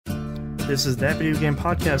This is That Video Game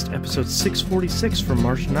Podcast, episode 646 from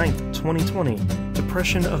March 9th, 2020.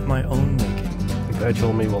 Depression of my own making.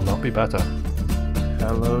 Virtual me will not be better.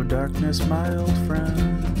 Hello, darkness, my old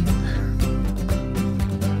friend.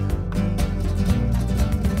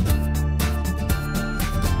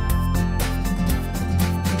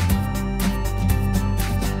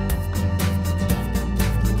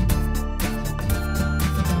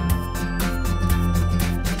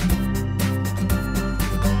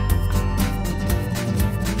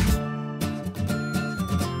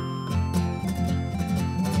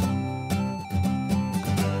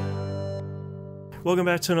 Welcome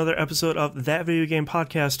back to another episode of That Video Game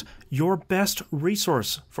Podcast, your best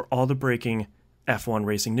resource for all the breaking F1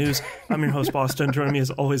 racing news. I'm your host, Boston. Joining me as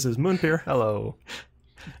always is Moonpeer. Hello.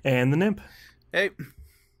 And the Nimp. Hey.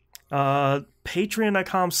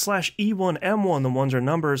 Patreon.com/E1M1, the ones are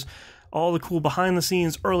numbers. All the cool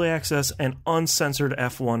behind-the-scenes, early access, and uncensored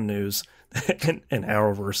F1 news. and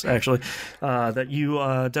Arrowverse, actually, that you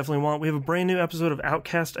definitely want. We have a brand new episode of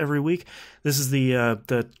Outcast every week. This is the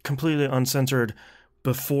completely uncensored,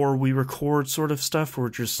 before we record sort of stuff. We're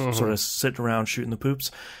just sort of sitting around shooting the poops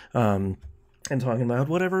and talking about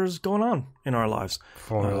whatever's going on in our lives.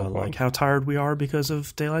 Like how tired we are because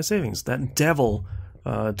of daylight savings. That devil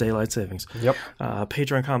daylight savings. Yep.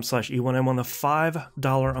 Patreon.com/E1M1. The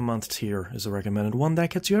 $5 a month tier is a recommended one. That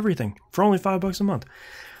gets you everything for only $5 a month.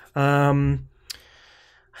 I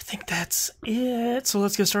think that's it. So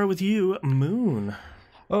let's get started with you, Moon.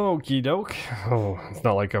 Okie doke. Oh, it's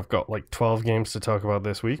not like I've got like 12 games to talk about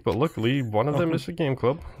this week, but luckily one of them is for Game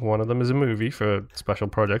Club. One of them is a movie for special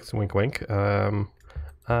projects. Wink, wink. Boy,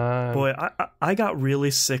 I got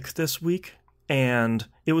really sick this week, and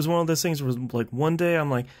it was one of those things where, like, one day I'm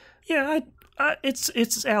like, yeah, it's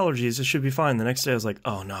allergies. It should be fine. The next day I was like,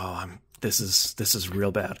 oh no, this is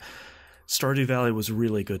real bad. Stardew Valley was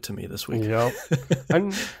really good to me this week. Yep.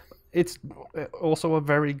 And it's also a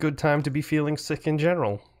very good time to be feeling sick in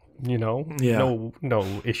general. You know? Yeah.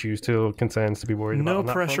 No issues to concerns to be worried about.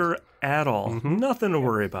 No pressure at all. Mm-hmm. Nothing to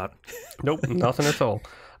worry about. Nope, nothing at all.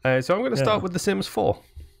 So I'm going to start with The Sims 4.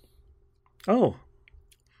 Oh.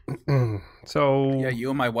 So Yeah, you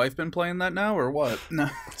and my wife been playing that now, or what? No.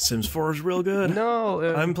 Sims 4 is real good. No.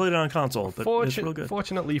 I haven't played it on console, but it's real good.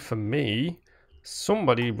 Fortunately for me,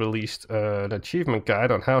 somebody released an achievement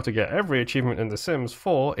guide on how to get every achievement in The Sims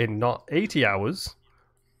 4 in not 80 hours,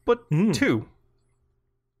 but 2.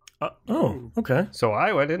 Oh, okay. So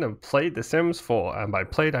I went in and played The Sims 4, and by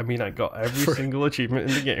played I mean I got every single achievement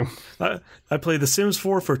in the game. I played The Sims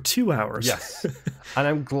 4 for 2 hours. Yes. And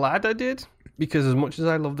I'm glad I did, because as much as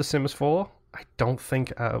I love The Sims 4, I don't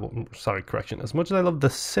think... As much as I love The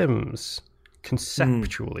Sims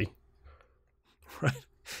conceptually... Right.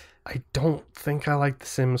 I don't think I like The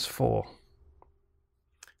Sims 4.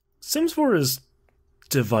 Sims 4 is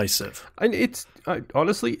divisive. And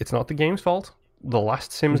honestly, it's not the game's fault. The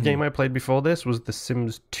last Sims game I played before this was The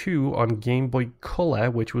Sims 2 on Game Boy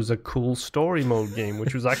Color, which was a cool story mode game,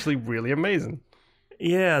 which was actually really amazing.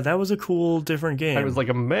 Yeah, that was a cool, different game. And it was like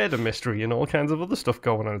a murder mystery and all kinds of other stuff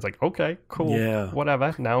going on. It's like, okay, cool,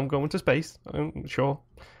 whatever. Now I'm going to space. Sure.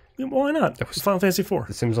 Why not? It was Final Fantasy IV.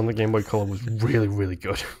 The Sims on the Game Boy Color was really, really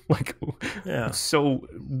good. So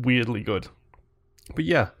weirdly good. But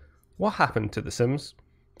yeah, what happened to The Sims?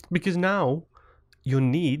 Because now your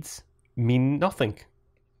needs mean nothing.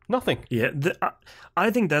 Nothing. Yeah,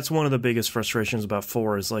 I think that's one of the biggest frustrations about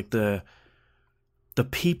 4 is like the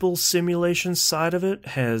people simulation side of it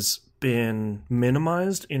has been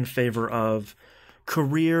minimized in favor of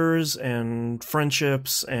careers and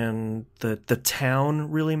friendships and the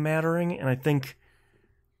town really mattering, and I think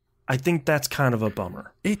that's kind of a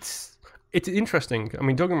bummer. It's interesting. I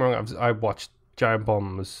mean, don't get me wrong, I watched Giant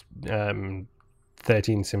Bomb's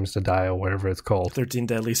 13 Sims to Die, or whatever it's called. 13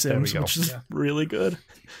 Deadly Sims, which is really good.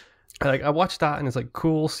 Like, I watched that and it's like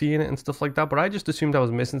cool seeing it and stuff like that, but I just assumed I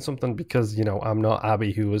was missing something because, you know, I'm not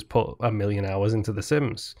Abby, who has put 1 million hours into The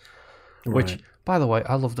Sims. Right. Which, by the way,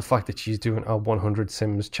 I love the fact that she's doing a 100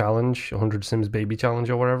 Sims challenge, 100 Sims baby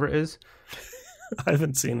challenge, or whatever it is. I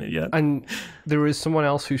haven't seen it yet. And there is someone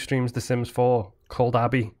else who streams The Sims 4 called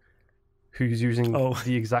Abby, who's using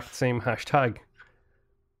the exact same hashtag.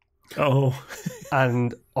 Oh.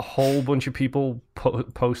 And a whole bunch of people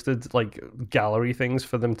posted like gallery things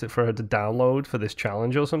for her to download for this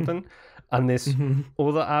challenge or something. And this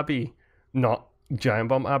other Abby, not Giant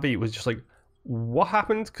Bomb Abby, was just like, what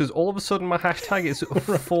happened? Because all of a sudden my hashtag is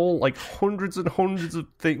full, like hundreds and hundreds of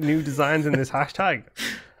new designs in this hashtag.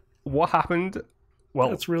 What happened?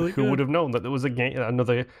 Well, that's really who good. would have known that there was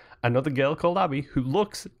another girl called Abby who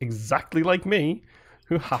looks exactly like me,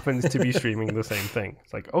 who happens to be streaming the same thing.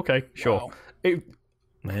 It's like, okay, sure.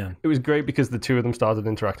 Wow. It was great because the two of them started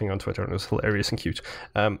interacting on Twitter, and it was hilarious and cute.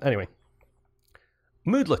 Anyway,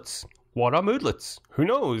 moodlets. What are moodlets? Who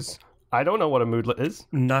knows? I don't know what a moodlet is.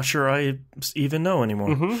 Not sure I even know anymore.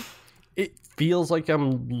 Mm-hmm. It feels like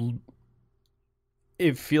I'm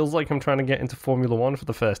trying to get into Formula 1 for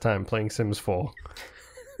the first time playing Sims 4.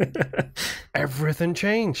 Everything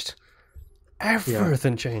changed.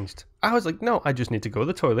 Everything changed. I was like, no, I just need to go to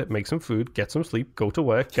the toilet, make some food, get some sleep, go to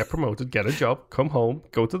work, get promoted, get a job, come home,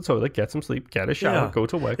 go to the toilet, get some sleep, get a shower, go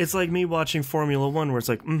to work. It's like me watching Formula 1 where it's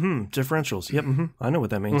like, differentials. Yep, I know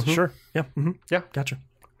what that means. Sure. Yeah, yeah. Gotcha.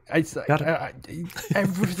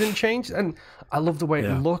 Everything changed, and I love the way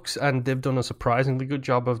it looks, and they've done a surprisingly good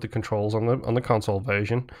job of the controls on the console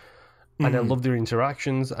version. And I love their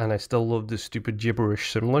interactions, and I still love the stupid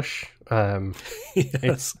gibberish Simlish.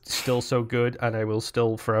 It's still so good, and I will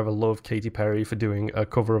still forever love Katy Perry for doing a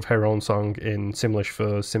cover of her own song in Simlish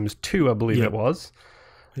for Sims 2, I believe it was.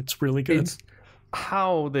 It's really good. It's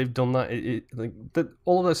how they've done that.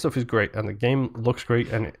 All of that stuff is great, and the game looks great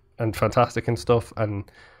and fantastic and stuff,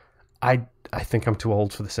 and I think I'm too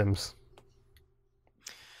old for The Sims.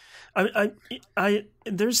 I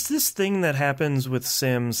there's this thing that happens with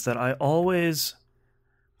Sims that I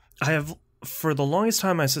have for the longest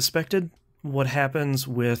time I suspected what happens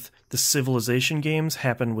with the Civilization games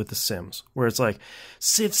happened with the Sims, where it's like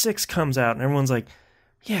Civ 6 comes out and everyone's like,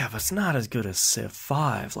 yeah, but it's not as good as Civ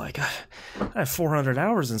 5. Like, I have 400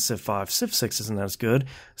 hours in Civ 5. Civ 6 isn't as good.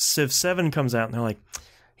 Civ 7 comes out and they're like,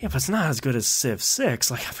 yeah, but it's not as good as Civ 6.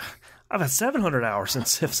 Like, I've had 700 hours in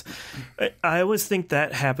Civs. I always think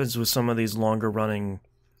that happens with some of these longer running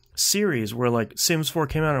series where like Sims 4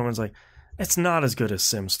 came out and everyone's like, it's not as good as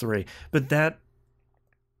Sims 3. But that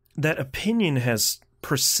opinion has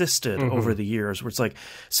persisted over the years where it's like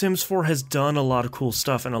Sims 4 has done a lot of cool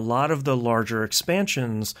stuff, and a lot of the larger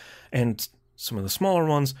expansions and some of the smaller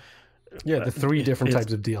ones. Yeah, the three different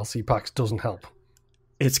types of DLC packs doesn't help.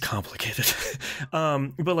 It's complicated.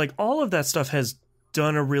 But like all of that stuff has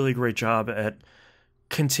done a really great job at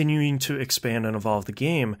continuing to expand and evolve the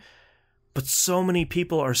game, but so many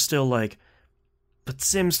people are still like, but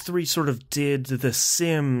Sims 3 sort of did The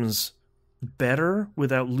Sims better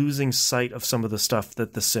without losing sight of some of the stuff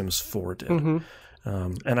that The Sims 4 did.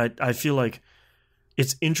 And I feel like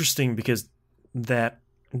it's interesting because that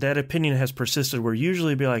opinion has persisted, where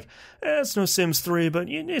usually be like, it's no Sims 3, but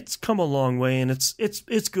it's come a long way and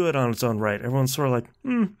it's good on its own right. Everyone's sort of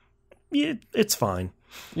like, yeah, it's fine.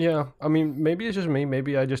 Yeah, I mean, maybe it's just me.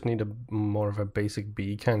 Maybe I just need more of a basic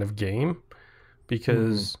B kind of game,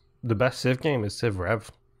 because the best Civ game is Civ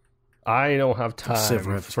Rev. I don't have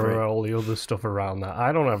time for all the other stuff around that.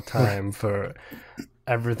 I don't have time for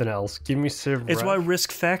everything else. Give me Civ Rev. It's why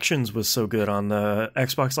Risk Factions was so good on the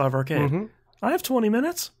Xbox Live Arcade. I have 20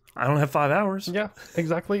 minutes. I don't have 5 hours. Yeah,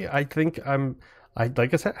 exactly. I think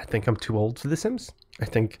like I said, I think I'm too old for The Sims. I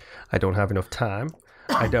think I don't have enough time.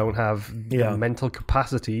 I don't have the mental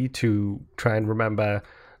capacity to try and remember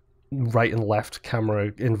right and left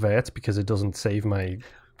camera inverts because it doesn't save my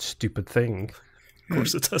stupid thing. Of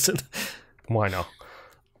course it doesn't. Why not?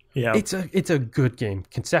 Yeah. It's a good game.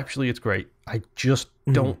 Conceptually, it's great. I just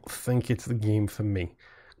don't think it's the game for me.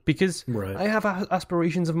 Because I have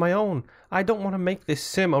aspirations of my own. I don't want to make this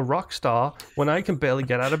sim a rock star when I can barely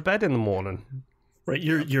get out of bed in the morning. Right,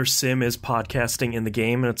 your sim is podcasting in the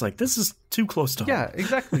game, and it's like, this is too close to home. Yeah,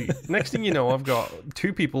 exactly. Next thing you know, I've got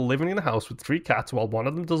 2 people living in a house with 3 cats, while one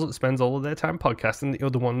of them spends all of their time podcasting, the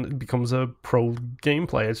other one becomes a pro game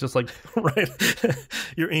player. It's just like... Right.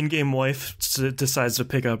 Your in-game wife decides to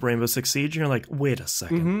pick up Rainbow Six Siege, and you're like, wait a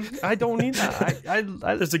second. I don't need that.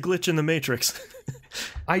 There's a glitch in the Matrix.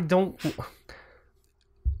 I don't...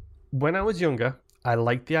 When I was younger, I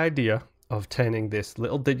liked the idea of turning this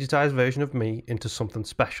little digitized version of me into something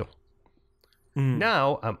special.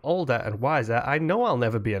 Now I'm older and wiser. I know I'll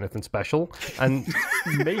never be anything special, and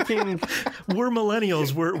making we're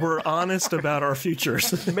millennials. We're honest about our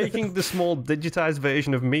futures. Making the small digitized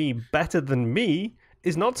version of me better than me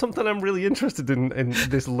is not something I'm really interested in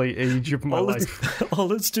this late age of my life.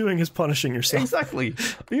 All it's doing is punishing yourself. Exactly.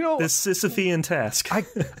 You know, this Sisyphean task.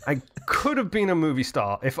 I could have been a movie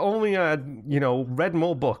star if only I'd, read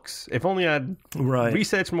more books. If only I'd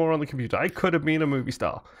researched more on the computer. I could have been a movie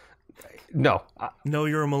star. No. No,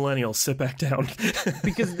 you're a millennial. Sit back down.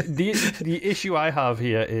 Because the issue I have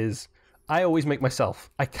here is I always make myself.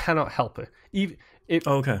 I cannot help it.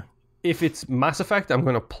 Okay. If it's Mass Effect, I'm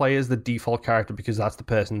going to play as the default character because that's the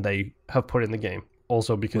person they have put in the game.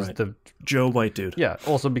 Also because the Joe White dude. Yeah.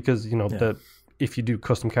 Also because if you do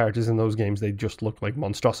custom characters in those games, they just look like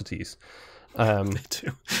monstrosities. Me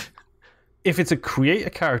too. If it's a create a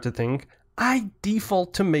character thing, I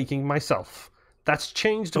default to making myself. That's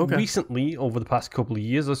changed recently over the past couple of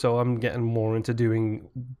years or so. I'm getting more into doing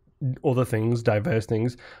other things, diverse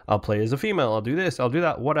things. I'll play as a female, I'll do this, I'll do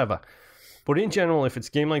that, whatever. But in general, if it's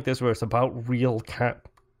a game like this where it's about real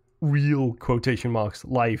quotation marks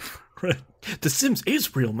life, Right. The Sims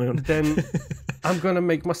is real, Moon. then I'm going to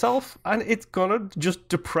make myself, and it's going to just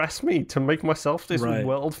depress me to make myself this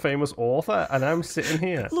world-famous author, and I'm sitting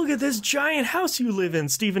here. Look at this giant house you live in,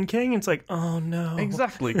 Stephen King. It's like, oh no.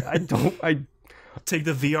 Exactly. Take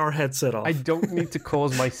the VR headset off. I don't need to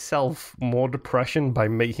cause myself more depression by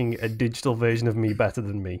making a digital version of me better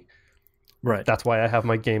than me. Right. That's why I have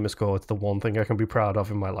my gamer score. It's the one thing I can be proud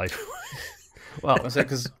of in my life. Well,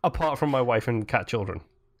 apart from my wife and cat children.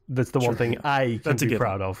 That's the one thing I can be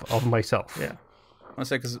proud of myself. Yeah. I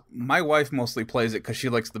say because my wife mostly plays it because she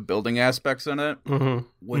likes the building aspects in it,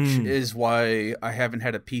 which is why I haven't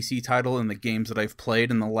had a PC title in the games that I've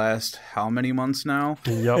played in the last how many months now?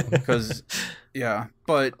 Yep. Because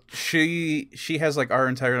but she has like our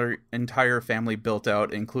entire family built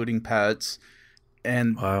out, including pets,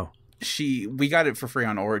 and wow. We got it for free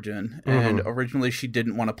on Origin, and originally she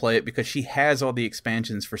didn't want to play it because she has all the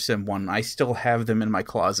expansions for Sim 1. I still have them in my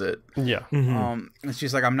closet. Yeah. And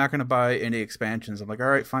she's like, I'm not going to buy any expansions. I'm like, all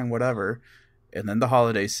right, fine, whatever. And then the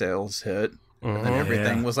holiday sales hit, and then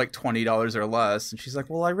everything was like $20 or less. And she's like,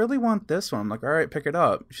 well, I really want this one. I'm like, all right, pick it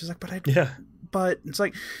up. She's like, but it's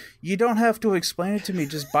like, you don't have to explain it to me.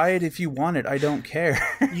 Just buy it if you want it. I don't care.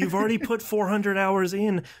 You've already put 400 hours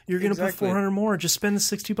in. You're going to put 400 more. Just spend the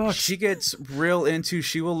 $60. She gets real into,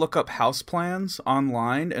 she will look up house plans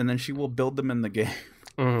online, and then she will build them in the game.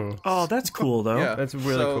 Oh, that's cool, though. Yeah, that's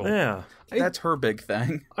really cool. Yeah. That's her big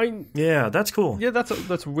thing. Yeah, that's cool. Yeah,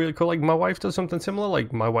 that's really cool. Like, my wife does something similar.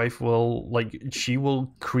 Like, my wife will, she will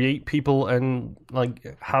create people and,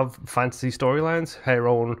 have fantasy storylines, her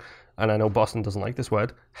own. And I know Boston doesn't like this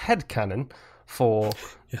word, headcanon for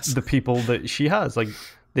the people that she has. Like,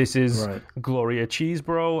 this is Gloria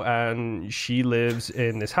Cheesebro, and she lives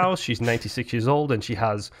in this house. She's 96 years old, and she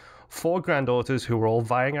has 4 granddaughters who are all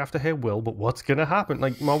vying after her will. But what's going to happen?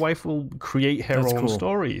 Like, my wife will create her own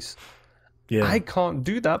stories. Yeah. I can't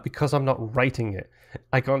do that because I'm not writing it.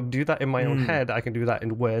 I can't do that in my own head. I can do that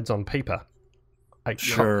in words on paper. I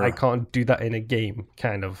can't do that in a game,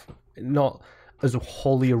 kind of. Not as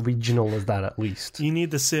wholly original as that, at least. You need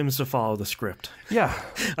the Sims to follow the script. Yeah.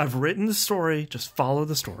 I've written the story, just follow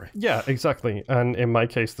the story. Yeah, exactly. And in my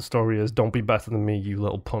case, the story is, don't be better than me, you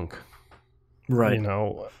little punk. Right. You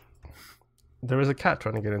know, there is a cat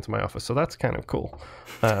trying to get into my office, so that's kind of cool.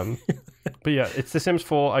 But yeah, it's The Sims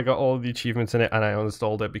 4. I got all of the achievements in it, and I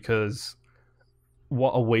uninstalled it because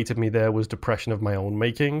what awaited me there was depression of my own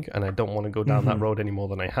making, and I don't want to go down that road any more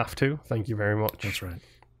than I have to. Thank you very much. That's right.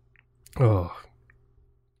 Oh.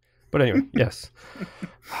 But anyway, yes.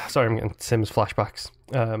 Sorry, I'm getting Sims flashbacks.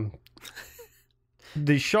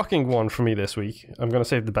 The shocking one for me this week, I'm going to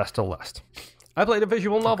save the best till last. I played a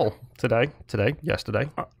visual novel yesterday.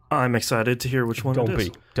 I'm excited to hear which one it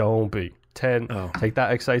is. Don't be. 10. Take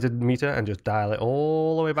that excited meter and just dial it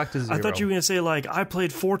all the way back to 0. I thought you were going to say, I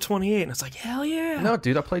played 428, and it's like, hell yeah. No,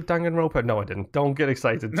 dude, I played Danganronpa. No, I didn't. Don't get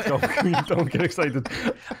excited. Don't get excited.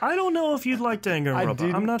 I don't know if you'd like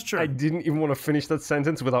Danganronpa. I'm not sure. I didn't even want to finish that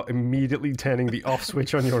sentence without immediately turning the off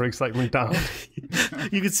switch on your excitement down.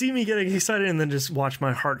 You could see me getting excited and then just watch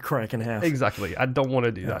my heart crack in half. Exactly. I don't want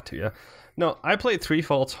to do that to you. No, I played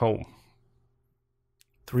 3/4 Home.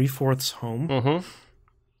 3/4 Home? Mm-hmm.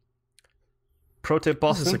 Pro tip,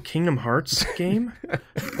 Boston. Is this a Kingdom Hearts game?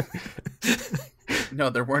 No,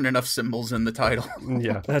 there weren't enough symbols in the title.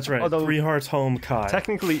 Yeah, that's right. Although, 3 Hearts Home Kai.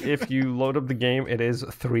 Technically, if you load up the game, it is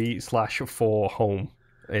 3/4 Home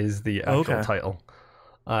is the actual title.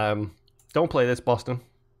 Don't play this, Boston.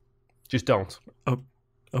 Just don't. Oh,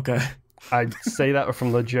 okay. I say that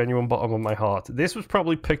from the genuine bottom of my heart. This was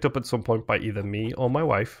probably picked up at some point by either me or my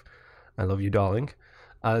wife. I love you, darling.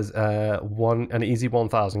 As an easy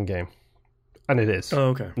 1000 game. And it is. Oh,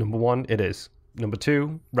 okay. Number 1, it is. Number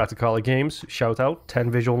 2, Raticala Games. Shout out. 10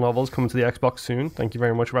 visual novels coming to the Xbox soon. Thank you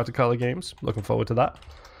very much, Raticala Games. Looking forward to that.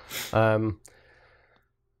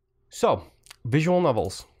 So, visual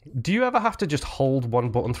novels. Do you ever have to just hold one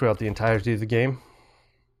button throughout the entirety of the game?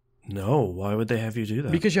 No. Why would they have you do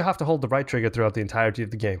that? Because you have to hold the right trigger throughout the entirety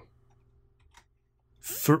of the game.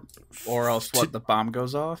 Or else the bomb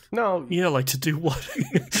goes off? No. Yeah, to do what?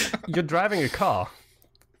 You're driving a car.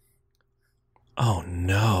 Oh,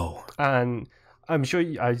 no. And I'm sure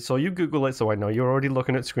I saw you Google it, so I know you're already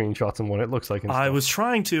looking at screenshots and what it looks like. And I was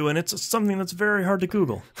trying to, and it's something that's very hard to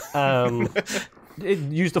Google. It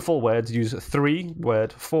used the full words. Use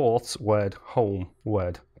 3-word, fourths word, home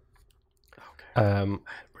word. Okay.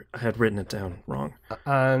 I had written it down wrong.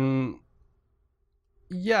 And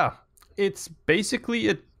yeah, it's basically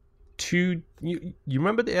a two. You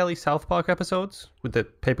remember the early South Park episodes with the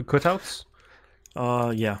paper cutouts?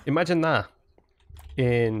 Yeah. Imagine that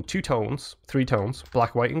in 2 tones, 3 tones,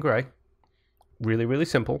 black, white, and grey. Really, really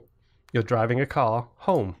simple. You're driving a car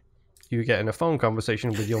home. You get in a phone conversation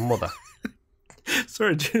with your mother.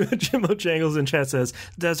 Sorry, Jimbo Jangles in chat says,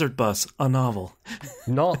 Desert Bus, a novel.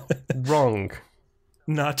 Not wrong.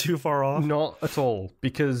 Not too far off? Not at all.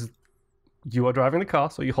 Because you are driving the car,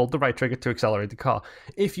 so you hold the right trigger to accelerate the car.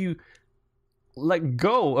 If you let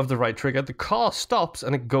go of the right trigger, the car stops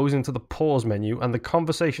and it goes into the pause menu and the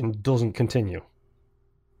conversation doesn't continue.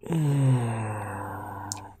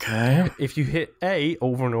 Okay. If you hit A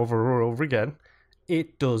over and over and over again,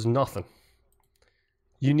 it does nothing.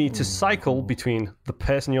 You need to cycle between the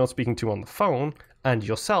person you're speaking to on the phone and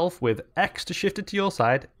yourself with X to shift it to your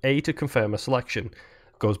side, A to confirm a selection.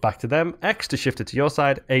 Goes back to them, X to shift it to your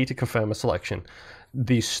side, A to confirm a selection.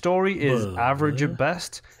 The story is average at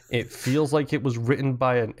best. It feels like it was written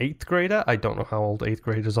by an 8th grader. I don't know how old 8th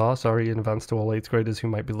graders are. Sorry in advance to all 8th graders who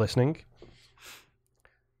might be listening.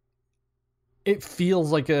 It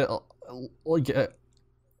feels like a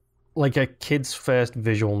kid's first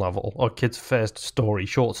visual novel or kid's first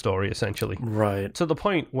short story, essentially. Right. To the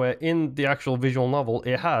point where in the actual visual novel,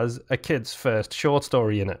 it has a kid's first short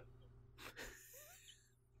story in it.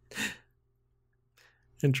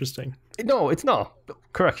 Interesting. No, it's not.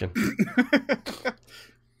 Correction.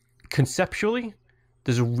 Conceptually,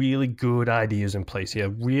 there's really good ideas in place here.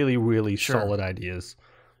 Really, really solid ideas.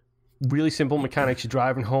 Really simple mechanics. You're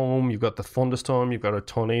driving home, you've got the thunderstorm, you've got a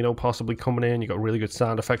tornado possibly coming in, you've got really good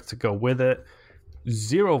sound effects to go with it.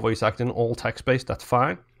 0 voice acting, all text-based, that's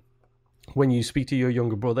fine. When you speak to your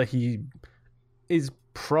younger brother, he is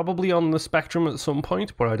probably on the spectrum at some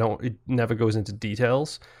point, but it never goes into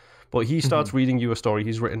details. But he starts reading you a story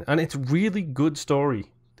he's written, and it's a really good story.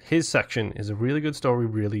 His section is a really good story,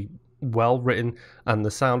 really well written, and the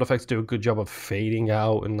sound effects do a good job of fading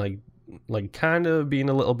out and like kind of being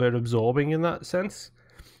a little bit absorbing in that sense.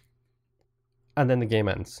 And then the game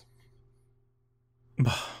ends.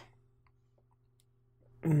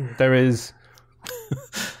 There is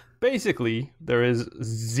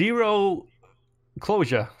 0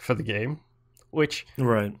 closure for the game, which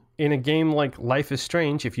Right. in a game like Life is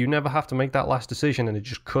Strange, if you never have to make that last decision and it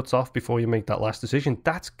just cuts off before you make that last decision,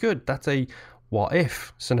 that's good. That's a what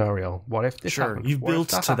if scenario. What if this happened? You've What if built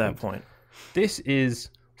that to happened? that point. This is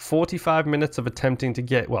 45 minutes of attempting to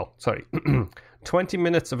get, 20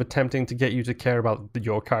 minutes of attempting to get you to care about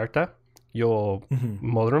your character, your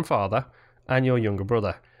mother and father, and your younger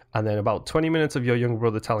brother. And then about 20 minutes of your younger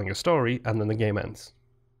brother telling a story, and then the game ends.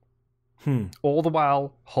 All the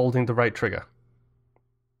while holding the right trigger.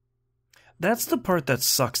 That's the part that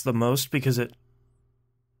sucks the most because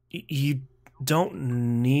you don't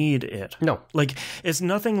need it. No. Like, it's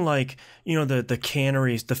nothing like, the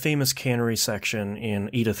canneries, the famous cannery section in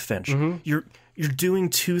Edith Finch. You're doing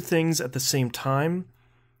 2 things at the same time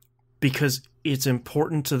because it's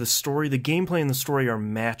important to the story. The gameplay and the story are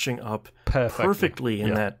matching up perfectly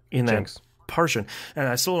in that portion. And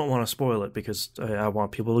I still don't want to spoil it because I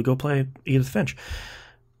want people to go play Edith Finch.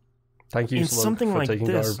 Thank you, Slug, for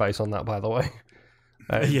taking our advice on that, by the way.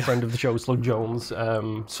 A friend of the show, Slug Jones,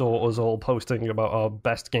 saw us all posting about our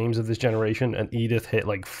best games of this generation, and Edith hit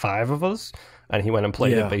like 5 of us, and he went and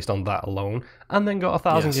played it based on that alone, and then got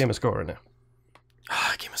 1,000 gamer score in it.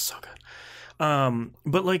 That game is so good.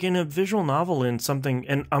 But like in a visual novel in something,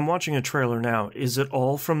 and I'm watching a trailer now, is it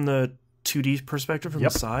all from the 2D perspective from the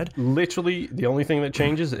side? Literally, the only thing that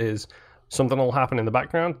changes is something will happen in the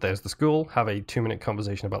background. There's the school. Have a 2-minute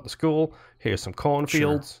conversation about the school. Here's some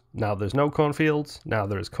cornfields. Now there's no cornfields. Now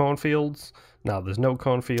there's cornfields. Now there's no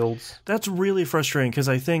cornfields. That's really frustrating because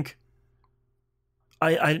I think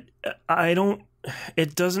I don't.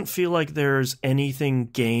 It doesn't feel like there's anything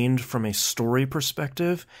gained from a story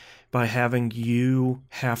perspective by having you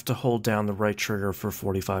have to hold down the right trigger for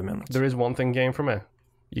 45 minutes. There is one thing gained from it.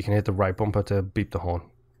 You can hit the right bumper to beep the horn.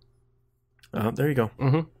 There you go.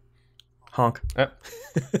 Honk.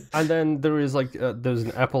 And then there is there's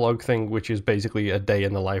an epilogue thing, which is basically a day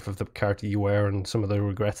in the life of the character you were and some of the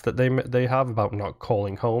regrets that they have about not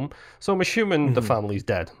calling home. So I'm assuming the family's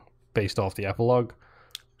dead based off the epilogue.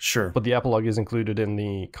 Sure. But the epilogue is included in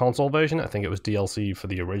the console version. I think it was DLC for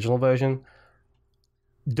the original version.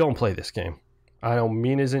 Don't play this game. I know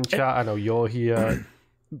Mina's in chat. I know you're here.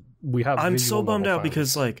 We have. I'm so bummed out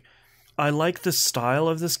because I like the style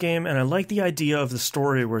of this game, and I like the idea of the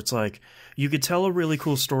story where it's like you could tell a really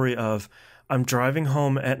cool story of I'm driving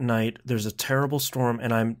home at night, there's a terrible storm,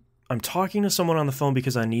 and I'm talking to someone on the phone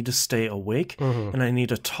because I need to stay awake, and I need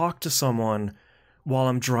to talk to someone while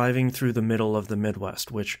I'm driving through the middle of the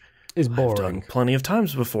Midwest, which is boring. I've done plenty of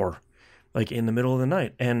times before, like in the middle of the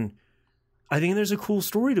night. And I think there's a cool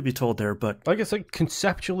story to be told there, but I guess like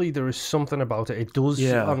conceptually there is something about it. It does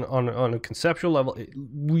on a conceptual level, it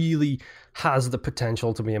really has the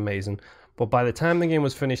potential to be amazing. But by the time the game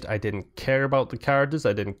was finished, I didn't care about the characters,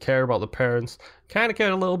 I didn't care about the parents, kind of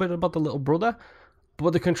cared a little bit about the little brother.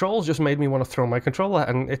 But the controls just made me want to throw my controller,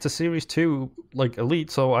 and it's a Series 2 like Elite,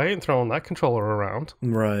 so I ain't throwing that controller around.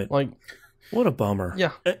 Right. Like, what a bummer.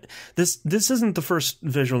 Yeah. This isn't the first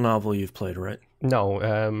visual novel you've played, right? No.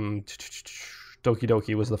 Doki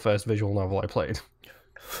Doki was the first visual novel I played.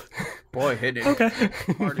 Boy, hit it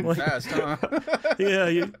hard and fast, huh? Yeah,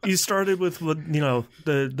 you started with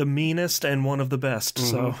the meanest and one of the best.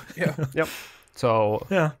 So Yep. So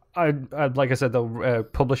yeah. I like I said, the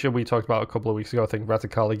publisher we talked about a couple of weeks ago, I think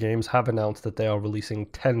Raticali Games, have announced that they are releasing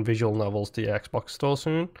 10 visual novels to the Xbox store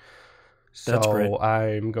soon. That's great. So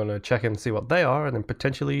I'm going to check in and see what they are, and then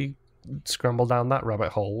potentially scramble down that rabbit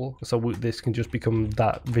hole. So this can just become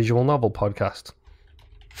that visual novel podcast.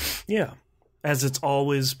 Yeah, as it's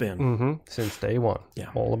always been. Since day one. Yeah.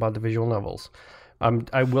 All about the visual novels.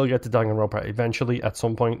 I will get to Danganronpa eventually at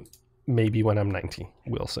some point, maybe when I'm 90.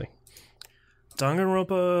 We'll see.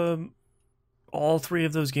 Danganronpa, all three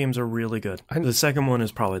of those games are really good. The second one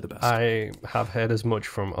is probably the best. I have heard as much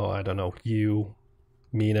from, I don't know, you,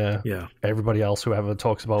 Mina, everybody else who ever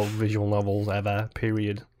talks about visual novels ever,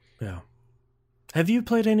 period. Yeah. Have you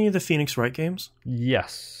played any of the Phoenix Wright games?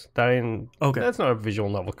 Yes. Okay. That's not a visual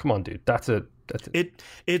novel. Come on, dude. That's it.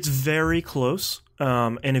 It's very close.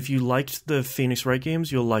 And if you liked the Phoenix Wright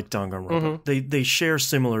games, you'll like Danganronpa. They share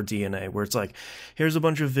similar DNA, where it's like, here's a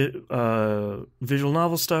bunch of visual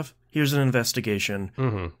novel stuff. Here's an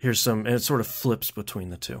investigation. Here's some, and it sort of flips between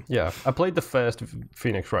the two. Yeah, I played the first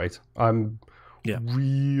Phoenix Wright. I'm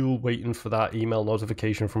real waiting for that email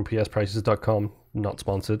notification from psprices.com, not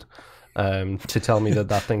sponsored, to tell me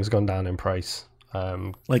that thing's gone down in price.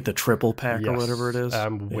 Like the triple pack or whatever it is.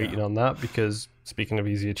 I'm waiting on that because, speaking of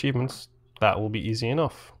easy achievements, that will be easy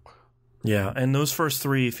enough. Yeah, and those first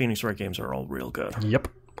three Phoenix Wright games are all real good. Yep.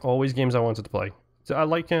 Always games I wanted to play. So I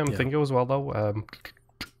like Thingo as well, though.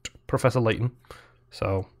 Professor Layton.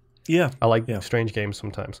 So yeah, I like strange games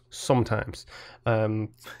sometimes.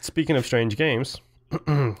 Speaking of strange games,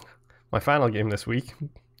 my final game this week,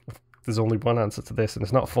 there's only one answer to this, and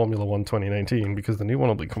it's not Formula 1 2019 because the new one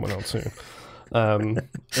will be coming out soon.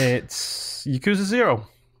 It's Yakuza 0.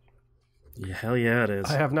 Yeah, hell yeah, it is.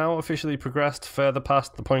 I have now officially progressed further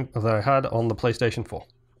past the point that I had on the PlayStation 4.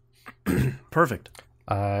 Perfect.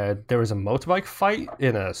 There is a motorbike fight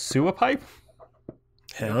in a sewer pipe.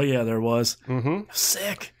 Hell yeah, there was.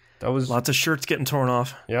 Sick. That was lots of shirts getting torn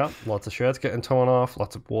off. Yeah, lots of shirts getting torn off.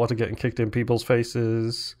 Lots of water getting kicked in people's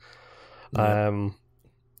faces. I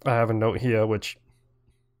have a note here, which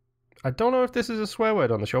I don't know if this is a swear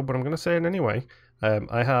word on the show, but I'm going to say it anyway.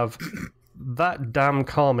 I have that damn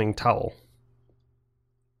calming towel.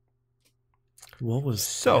 What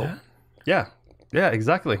was that? Yeah,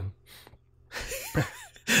 exactly.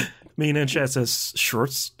 Me and chat says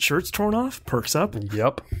shirts torn off? Perks up?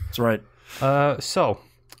 Yep. That's right. So,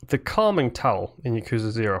 the calming towel in Yakuza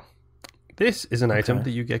 0. This is an item that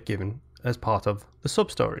you get given as part of the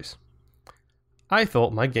sub-stories. I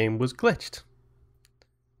thought my game was glitched.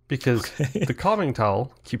 Because the calming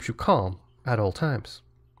towel keeps you calm at all times.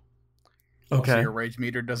 Okay. So your rage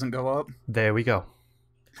meter doesn't go up? There we go.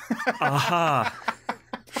 Aha.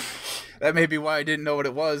 That may be why I didn't know what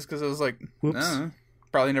it was, because I was like,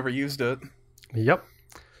 probably never used it. Yep.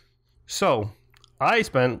 So, I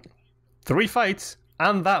spent 3 fights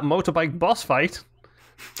and that motorbike boss fight.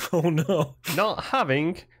 Oh no. Not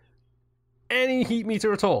having any heat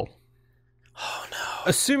meter at all. Oh no.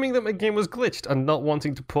 Assuming that my game was glitched and not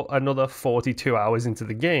wanting to put another 42 hours into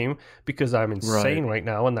the game because I'm insane right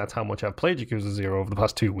now, and that's how much I've played Yakuza 0 over the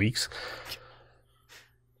past 2 weeks.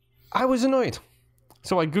 I was annoyed.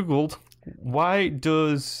 So I googled, why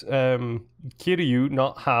does Kiryu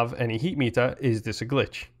not have any heat meter? Is this a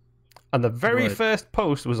glitch? And the very first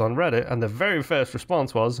post was on Reddit, and the very first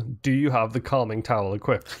response was, do you have the calming towel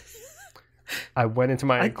equipped? I went into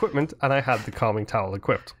my equipment, and I had the calming towel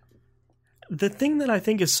equipped. The thing that I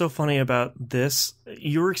think is so funny about this,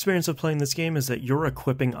 your experience of playing this game, is that you're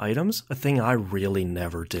equipping items, a thing I really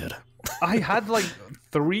never did. I had like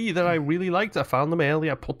 3 that I really liked. I found them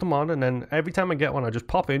early, I put them on, and then every time I get one, I just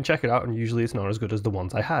pop in, check it out, and usually it's not as good as the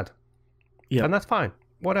ones I had. Yep. And that's fine.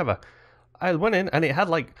 Whatever. I went in and it had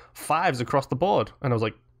like 5s across the board. And I was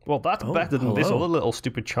like, well, that's better than this other little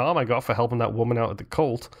stupid charm I got for helping that woman out of the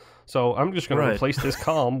cult. So I'm just going to replace this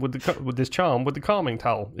calm with this charm with the calming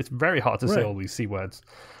towel. It's very hard to say all these C words.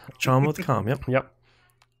 Charm with the calm, yep. Yep.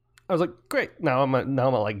 I was like, great. Now I'm at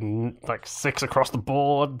like 6 across the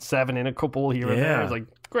board, 7 in a couple here and there. I was like,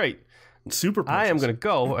 great. Super punches. I am going to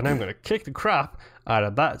go and I'm going to kick the crap out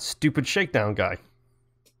of that stupid shakedown guy.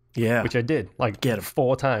 Yeah. Which I did, like, Get him.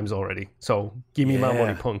 4 times already. So give me my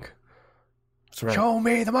money, punk. That's right. Show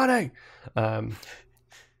me the money.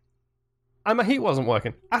 And my heat wasn't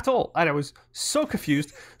working at all. And I was so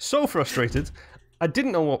confused, so frustrated. I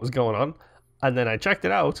didn't know what was going on. And then I checked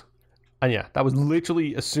it out. And yeah, that was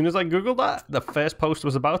literally, as soon as I Googled that, the first post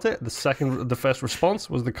was about it. The first response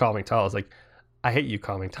was the calming towel. I was like, I hate you,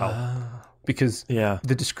 calming towel. Because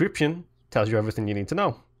the description tells you everything you need to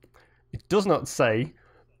know. It does not say,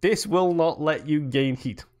 this will not let you gain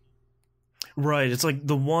heat. Right. It's like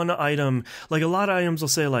the one item, like a lot of items will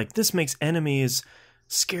say like, this makes enemies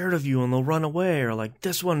scared of you and they'll run away, or like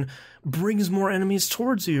this one brings more enemies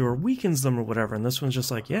towards you or weakens them or whatever. And this one's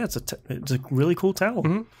just like, yeah, it's a really cool towel.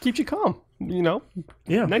 Mm-hmm. Keeps you calm, you know?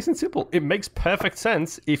 Yeah. Nice and simple. It makes perfect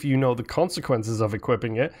sense if you know the consequences of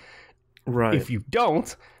equipping it. Right. If you don't,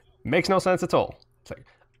 it makes no sense at all. It's like,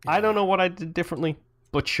 I don't know what I did differently,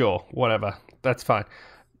 but sure, whatever. That's fine.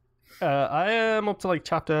 I am up to like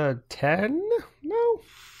chapter 10 now.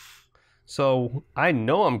 So I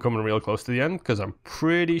know I'm coming real close to the end because I'm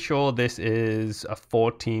pretty sure this is a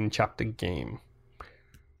 14 chapter game.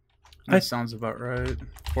 That sounds about right.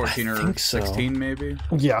 14 or 16 maybe?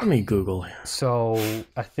 Yeah. Let me Google. So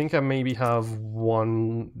I think I maybe have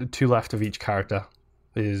 2 left of each character.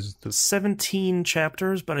 Is the 17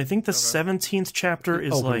 chapters, but I think the 17th chapter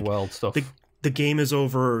is open like world stuff. The game is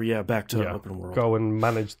over, back to open world. Go and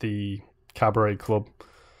manage the cabaret club.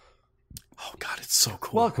 Oh god, it's so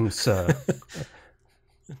cool. Welcome, sir.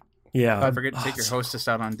 Yeah. Don't forget to take your hostess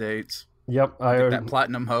out on dates. Yep, That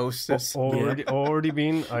platinum hostess. Already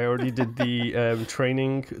been. I already did the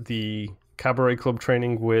training, the cabaret club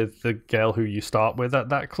training with the girl who you start with at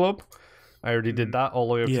that club. I already did that all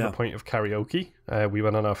the way up to the point of karaoke. We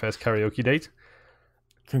went on our first karaoke date.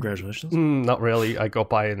 Congratulations. Not really. I got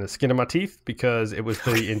by in the skin of my teeth because it was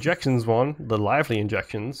the injections one, the lively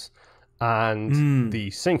injections, and the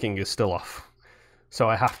syncing is still off. So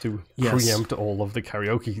I have to preempt all of the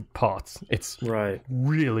karaoke parts. It's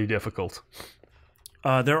really difficult.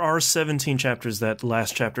 There are 17 chapters. That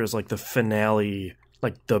last chapter is like the finale,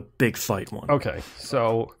 like the big fight one. Okay,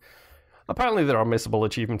 so apparently there are missable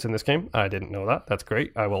achievements in this game. I didn't know that. That's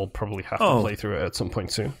great. I will probably have to play through it at some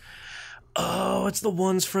point soon. Oh, it's the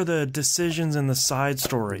ones for the decisions and the side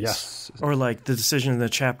stories. Yes. Or like the decision in the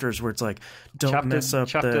chapters where it's like, don't mess up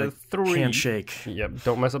the handshake. Yep,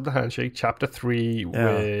 don't mess up the handshake. Chapter 3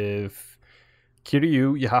 with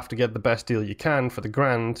Kiryu, you have to get the best deal you can for the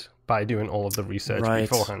grand by doing all of the research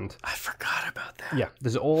beforehand. I forgot about that. Yeah,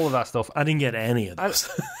 there's all of that stuff. I didn't get any of those.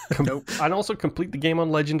 Nope. And also complete the game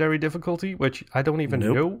on legendary difficulty, which I don't even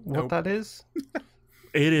know what that is.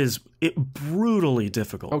 It brutally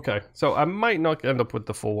difficult. Okay, so I might not end up with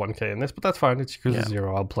the full 1K in this, but that's fine. It's Yakuza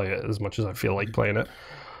 0. I'll play it as much as I feel like playing it.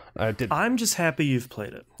 I'm just happy you've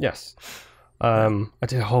played it. Yes. I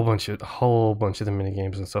did a whole bunch of the mini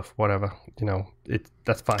games and stuff. Whatever,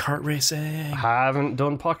 that's fine. Kart racing. I haven't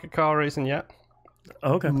done pocket car racing yet.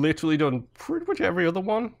 Okay. Literally done pretty much every other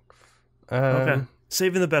one. Okay.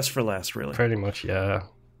 Saving the best for last, really. Pretty much, yeah.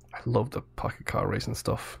 I love the pocket car racing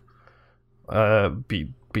stuff.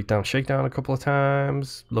 Beat down Shakedown a couple of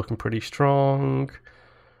times. Looking pretty strong.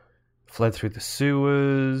 Fled through the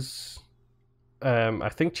sewers. I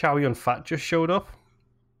think Chow Yun Fat just showed up.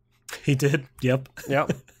 He did. Yep.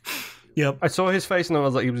 Yep. I saw his face and I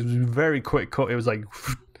was like, it was very quick cut. It was like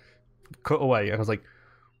cut away, and I was like,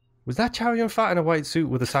 was that Chow Yun Fat in a white suit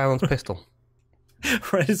with a silenced pistol?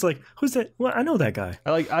 Right. It's like, who's that? Well, I know that guy.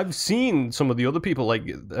 I've seen some of the other people, like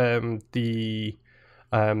the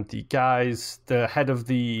guys, the head of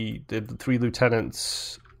the 3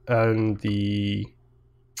 lieutenants, and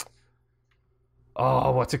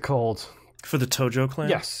what's it called? For the Tojo clan?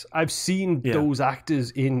 Yes, I've seen those actors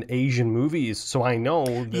in Asian movies, so I know.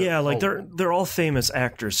 They're all famous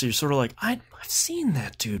actors, so you're sort of like, I've seen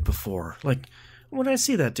that dude before. Like, when I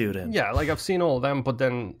see that dude in? Yeah, I've seen all of them, but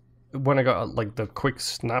then when I got the quick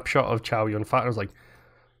snapshot of Chow Yun Fat, I was like,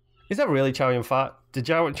 is that really Chow Yun Fat? Did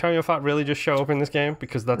Chow Yun Fat really just show up in this game?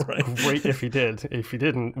 Because that's great if he did. If he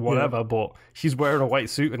didn't, whatever. Yeah. But he's wearing a white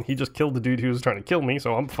suit and he just killed the dude who was trying to kill me,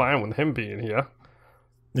 so I'm fine with him being here.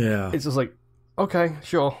 Yeah. It's just like, okay,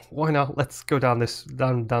 sure, why not? Let's go down this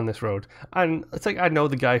road. And it's like I know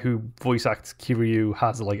the guy who voice acts Kiryu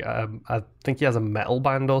has like I think he has a metal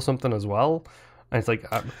band or something as well. And it's like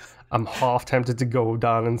I'm half tempted to go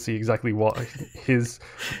down and see exactly what his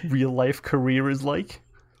real life career is like.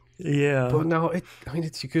 Yeah. But no, it's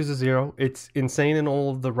Yakuza 0. It's insane in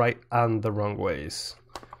all of the right and the wrong ways.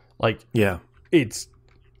 Like, yeah. It's,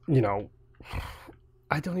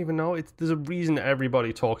 I don't even know. There's a reason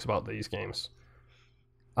everybody talks about these games.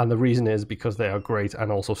 And the reason is because they are great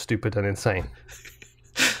and also stupid and insane.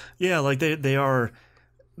 Yeah, like they are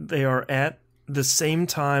at the same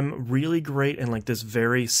time really great and like this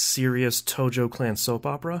very serious Tojo clan soap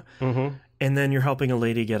opera. Mm-hmm. And then you're helping a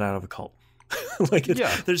lady get out of a cult.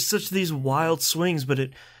 There's such these wild swings, but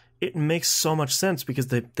it makes so much sense because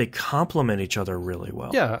they complement each other really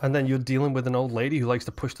well. Yeah, and then you're dealing with an old lady who likes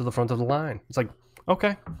to push to the front of the line. It's like,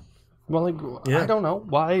 okay, well, I don't know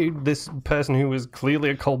why this person who is clearly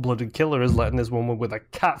a cold-blooded killer is letting this woman with a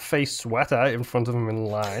cat-face sweater in front of him in the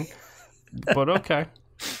line. But okay.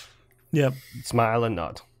 Yep. Smile and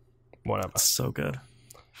nod. Whatever. So good.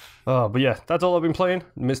 Oh, but yeah, that's all I've been playing.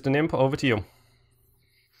 Mr. Nimp, over to you.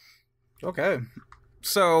 Okay.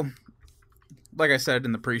 So, like I said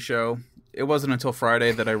in the pre-show, it wasn't until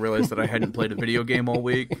Friday that I realized that I hadn't played a video game all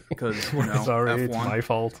week because, Sorry, F1. it's my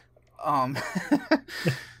fault.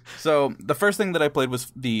 So, the first thing that I played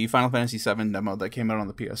was the Final Fantasy VII demo that came out on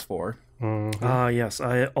the PS4. Mm-hmm. Yes,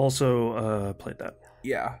 I also played that.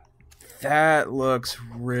 Yeah. That looks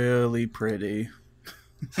really pretty.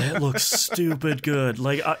 That looks stupid good.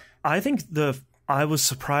 Like, I think I was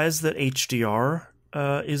surprised that HDR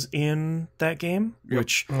is in that game,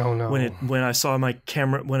 which when I saw my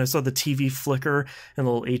camera, when I saw the TV flicker and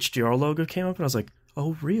the little HDR logo came up, and I was like,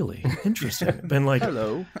 oh, really? Interesting. And like,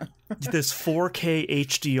 hello. This 4K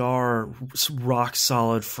HDR rock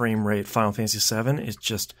solid frame rate Final Fantasy VII is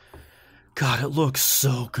just, God, it looks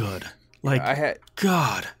so good. Like,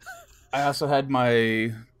 I also had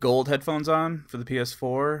my gold headphones on for the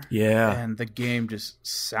PS4. Yeah. And the game just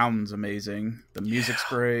sounds amazing. The music's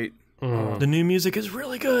great. The new music is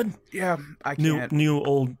really good. Yeah, I can't. New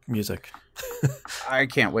old music. I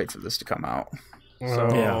can't wait for this to come out.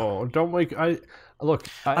 So don't make I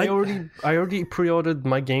already pre-ordered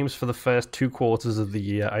my games for the first 2 quarters of the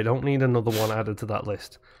year. I don't need another one added to that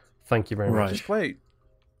list. Thank you very much. Just wait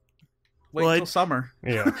till summer.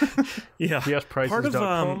 Yeah. Yeah.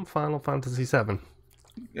 PSprices.com, Final Fantasy VII.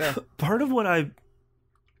 Yeah. Part of what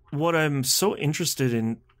I'm so interested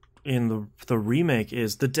in the remake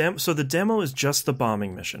is the demo. So the demo is just the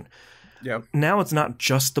bombing mission. Yeah. Now it's not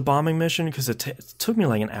just the bombing mission because it took me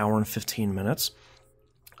like an hour and 15 minutes.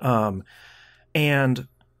 And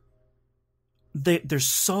there's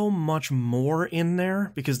so much more in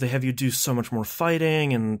there because they have you do so much more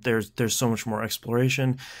fighting and there's so much more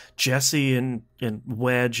exploration. Jesse and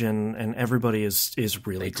Wedge and everybody is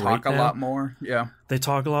really great. They talk a lot more. Yeah. They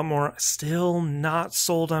talk a lot more. Still not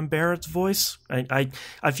sold on Barrett's voice. I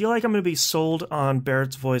feel like I'm going to be sold on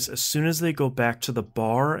Barrett's voice as soon as they go back to the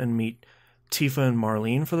bar and meet Tifa and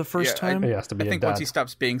Marlene for the first time. He has to be I think once he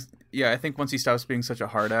stops being such a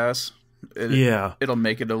hard ass, it'll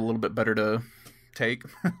make it a little bit better to take.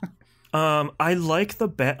 I like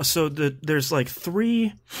there's like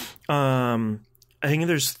 3 I think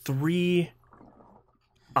there's 3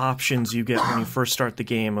 options you get when you first start the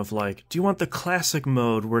game of like, do you want the classic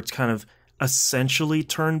mode where it's kind of essentially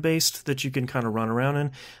turn-based that you can kind of run around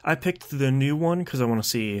in? I picked the new one because I want to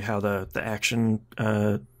see how the action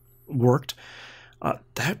worked.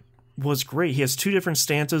 That was great. He has 2 different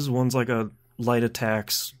stances. One's like a light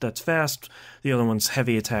attacks that's fast. The other one's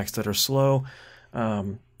heavy attacks that are slow.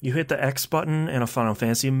 You hit the X button and a Final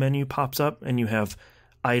Fantasy menu pops up and you have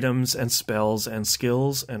items and spells and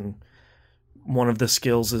skills, and one of the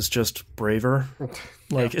skills is just braver.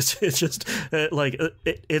 Like it's just like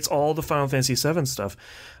it's all the Final Fantasy VII stuff.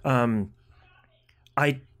 I'm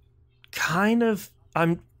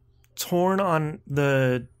torn on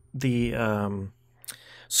the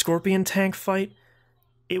Scorpion tank fight.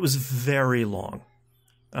 It was very long.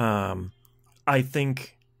 I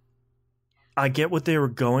think I get what they were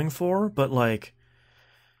going for, but like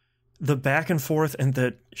the back and forth and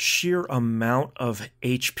the sheer amount of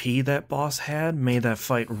HP that boss had made that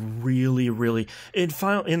fight really, really in the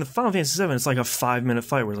Final Fantasy VII. It's like a 5-minute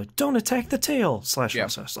fight where it's like, don't attack the tail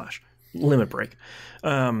 / limit break.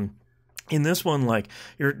 In this one, like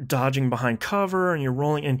you're dodging behind cover and you're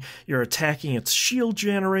rolling and you're attacking its shield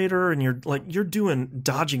generator and you're doing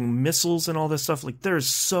dodging missiles and all this stuff. Like there's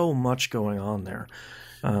so much going on there.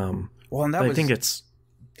 Well, and that was I think it's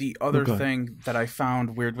The other thing that I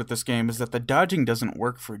found weird with this game is that the dodging doesn't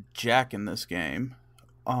work for jack in this game.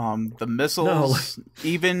 The missiles,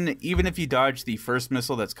 even if you dodge the first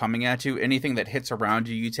missile that's coming at you, anything that hits around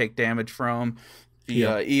you, you take damage from. The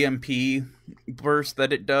EMP burst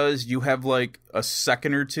that it does, you have like a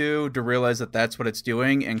second or two to realize that that's what it's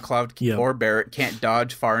doing, and Cloud or Barrett can't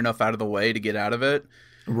dodge far enough out of the way to get out of it.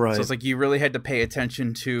 Right. So it's like you really had to pay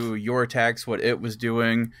attention to your attacks, what it was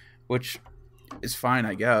doing, which is fine,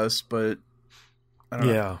 I guess, but I don't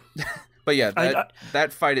know. But yeah,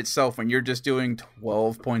 that fight itself, when you're just doing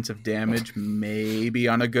 12 points of damage, maybe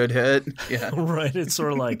on a good hit. Yeah. Right. It's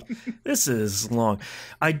sort of like, this is long.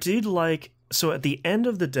 I did like, so at the end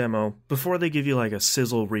of the demo, before they give you like a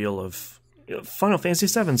sizzle reel of Final Fantasy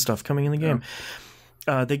VII stuff coming in the game,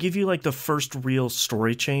 they give you like the first real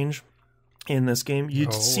story change in this game.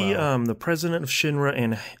 You'd see the president of Shinra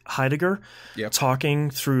and Heidegger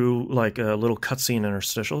talking through like a little cutscene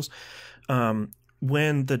interstitials.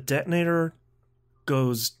 When the detonator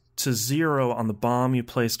goes to 0 on the bomb you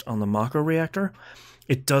placed on the Mako reactor,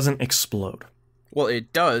 it doesn't explode. Well,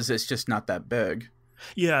 it does. It's just not that big.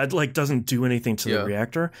 Yeah, it like doesn't do anything to the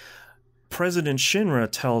reactor. President Shinra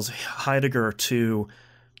tells Heidegger to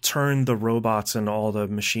turn the robots and all the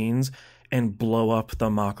machines and blow up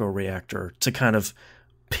the Mako reactor to kind of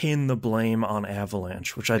pin the blame on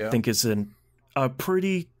Avalanche, which I think is a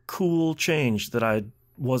pretty cool change that I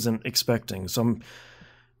wasn't expecting. So I'm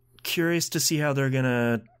curious to see how they're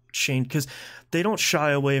gonna change, because they don't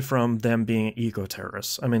shy away from them being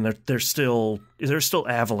eco-terrorists. I mean, they're still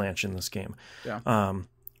Avalanche in this game.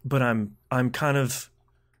 But I'm kind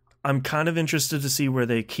of interested to see where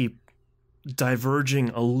they keep diverging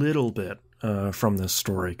a little bit from this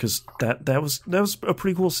story, because that was a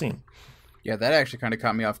pretty cool scene. Yeah, that actually kind of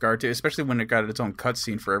caught me off guard too, especially when it got its own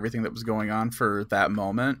cutscene for everything that was going on for that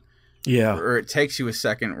moment. Yeah. Or it takes you a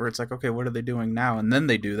second where it's like, okay, what are they doing now? And then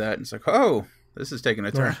they do that, and it's like, oh, this is taking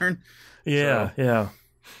a turn. Yeah, so, yeah.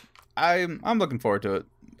 I'm looking forward to it.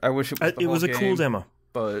 I wish it was the it was whole a cool game, demo.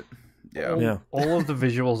 But all of the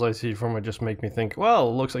visuals I see from it just make me think, well,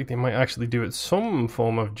 it looks like they might actually do it some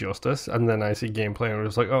form of justice, and then I see gameplay and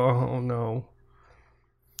it's like, oh no.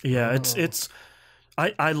 Yeah, it's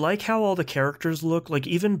I like how all the characters look. Like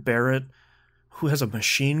even Barrett, who has a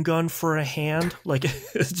machine gun for a hand, like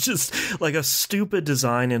it's just like a stupid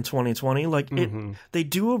design in 2020. Like they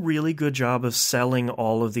do a really good job of selling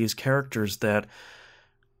all of these characters that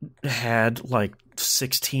had like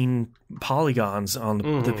 16 polygons on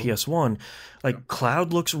the PS1. Like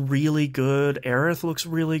Cloud looks really good, Aerith looks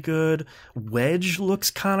really good, Wedge looks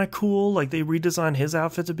kind of cool. Like they redesigned his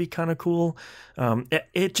outfit to be kind of cool.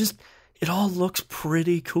 It all looks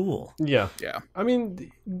pretty cool. Yeah. I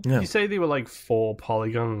mean, you say they were like 4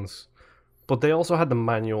 polygons, but they also had the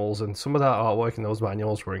manuals, and some of that artwork in those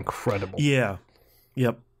manuals were incredible. Yeah.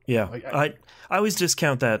 Yep. Yeah. Like, I always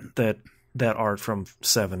discount that art from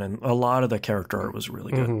 7, and a lot of the character art was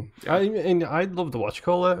really good. I love the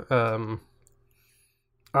watchcaller.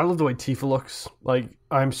 I love the way Tifa looks. Like,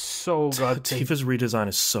 I'm so glad Tifa's redesign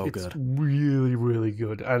is so good. It's really, really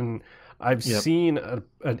good. And I've seen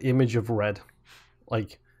an image of Red,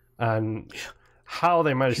 like, and how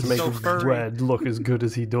they managed to make Red look as good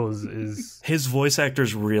as he does is... His voice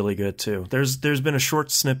actor's really good, too. There's been a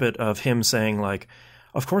short snippet of him saying, like,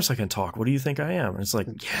 of course I can talk. What do you think I am? And it's like,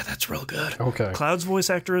 yeah, that's real good. Okay. Cloud's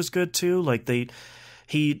voice actor is good, too. Like,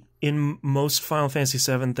 he in most Final Fantasy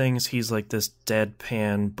VII things, he's like this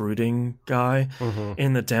deadpan, brooding guy.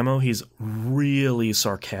 In the demo, he's really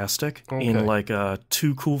sarcastic in like a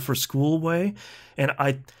too cool for school way. And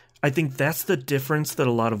I think that's the difference that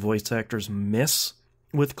a lot of voice actors miss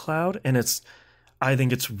with Cloud. And I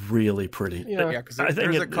think it's really pretty. Yeah, because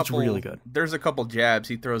it's really good. There's a couple jabs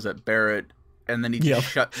he throws at Barrett, and then he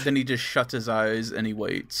just shuts his eyes and he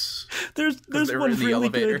waits. There's one really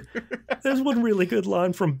good. There's one really good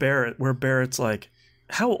line from Barrett where Barrett's like,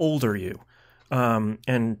 "How old are you?"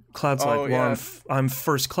 And Cloud's like, "Well, I'm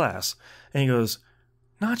first class," and he goes,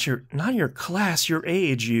 Not your class, your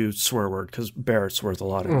age, you swear word," because Barrett's worth a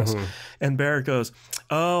lot in this. And Barrett goes,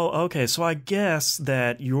 "Oh, okay, so I guess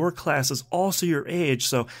that your class is also your age,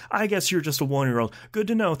 so I guess you're just a 1-year-old. Good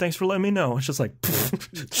to know. Thanks for letting me know." It's just like,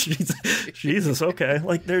 Jesus, okay.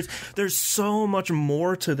 Like there's so much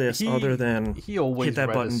more to this other than he always hit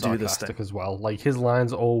that button, do this thing as well. Like his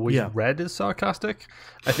lines always read as sarcastic.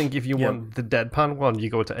 I think if you want the deadpan one,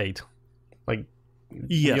 you go to 8. Like.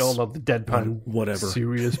 Yes. We all love the deadpan,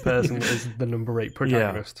 serious person is the number 8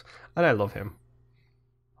 protagonist, and I love him.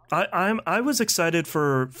 I was excited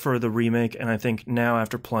for the remake, and I think now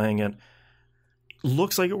after playing it,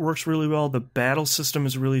 looks like it works really well. The battle system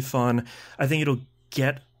is really fun. I think it'll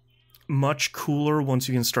get much cooler once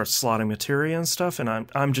you can start slotting materia and stuff, and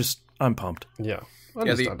I'm pumped. Yeah.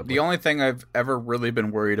 Yeah, the only thing I've ever really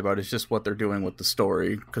been worried about is just what they're doing with the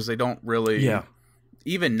story, because they don't really. Yeah.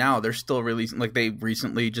 Even now, they're still releasing. Like, they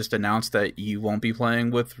recently just announced that you won't be playing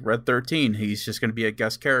with Red 13. He's just going to be a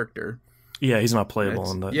guest character. Yeah, he's not playable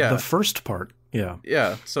in the first part. Yeah.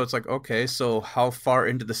 Yeah. So it's like, okay, so how far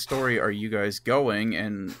into the story are you guys going?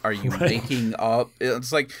 And are you making up?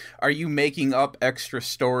 It's like, are you making up extra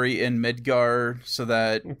story in Midgar so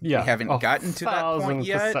that you haven't gotten to that point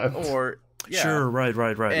yet? Or Sure, right.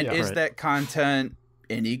 And is that content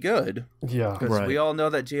any good? Yeah. Because we all know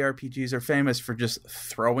that JRPGs are famous for just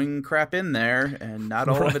throwing crap in there, and not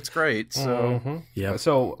all of it's great. So yeah.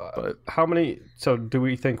 So how many? So do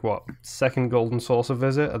we think second Golden Saucer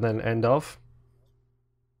visit and then end of,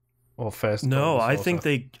 or first? No, I think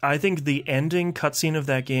the ending cutscene of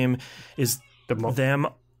that game is them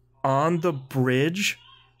on the bridge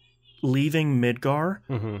leaving Midgar,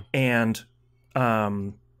 and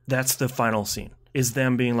that's the final scene. Is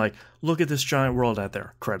them being like, look at this giant world out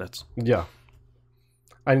there. Credits. Yeah.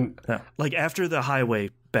 And like after the highway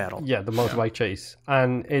battle. Yeah, the motorbike chase.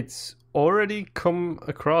 And it's already come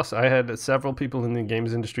across. I had several people in the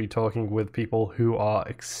games industry talking with people who are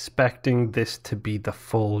expecting this to be the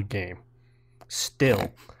full game.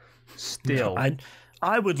 Still.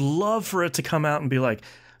 I would love for it to come out and be like,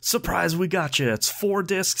 surprise, we got you. It's 4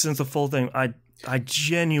 discs and it's the full thing. I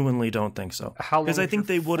genuinely don't think so. Because I think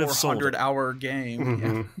they would have sold it. 400-hour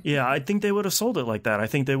game. Yeah, I think they would have sold it like that. I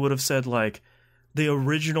think they would have said, like, the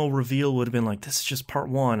original reveal would have been like, this is just part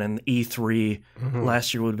 1, and E3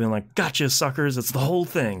 last year would have been like, gotcha, suckers, it's the whole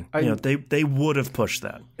thing. They would have pushed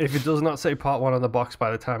that. If it does not say part 1 on the box by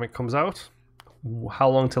the time it comes out, how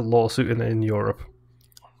long till lawsuit in Europe?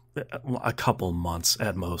 A couple months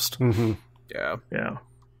at most. Yeah.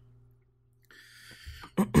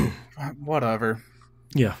 Whatever.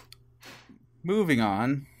 Yeah. Moving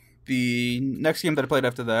on. The next game that I played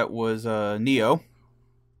after that was Nioh.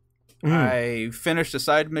 I finished a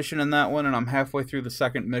side mission in that one, and I'm halfway through the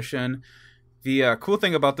second mission. The cool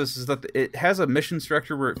thing about this is that it has a mission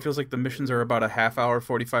structure where it feels like the missions are about a half hour,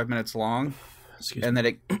 45 minutes long, and then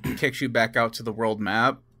it kicks you back out to the world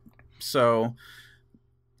map. So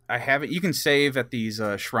you can save at these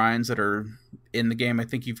shrines that are in the game. I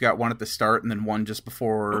think you've got one at the start and then one just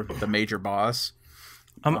before the major boss.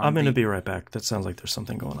 I'm going to be right back. That sounds like there's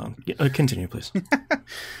something going on. Continue, please.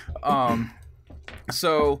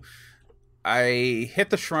 So I hit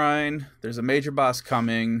the shrine. There's a major boss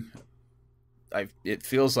coming. It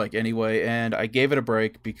feels like anyway, and I gave it a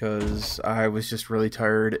break because I was just really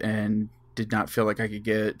tired and did not feel like I could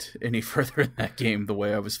get any further in that game the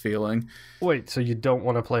way I was feeling. Wait, so you don't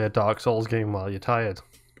want to play a Dark Souls game while you're tired?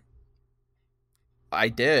 I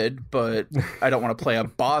did, but I don't want to play a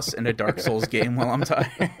boss in a Dark Souls game while I'm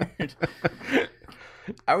tired.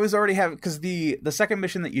 I was already having... Because the second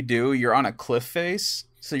mission that you do, you're on a cliff face,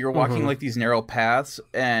 so you're walking like these narrow paths,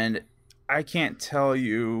 and I can't tell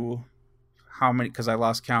you how many... Because I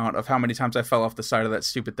lost count of how many times I fell off the side of that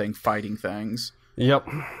stupid thing fighting things. Yep,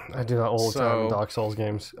 I do that all the time in Dark Souls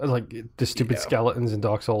games. Like the stupid skeletons in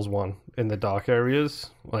Dark Souls 1 in the dark areas,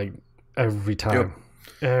 like every time. Yep.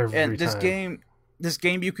 Every time. This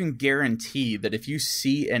game, you can guarantee that if you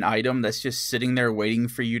see an item that's just sitting there waiting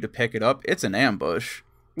for you to pick it up, it's an ambush.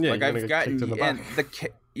 Yeah, like I've gotten,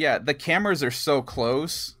 the cameras are so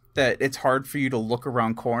close that it's hard for you to look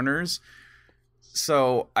around corners.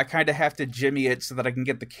 So I kind of have to jimmy it so that I can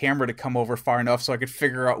get the camera to come over far enough so I could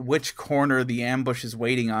figure out which corner the ambush is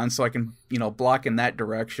waiting on, so I can, block in that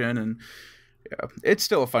direction. And yeah, it's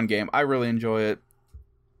still a fun game. I really enjoy it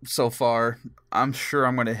so far. I'm sure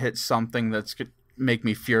I'm going to hit something that's going to make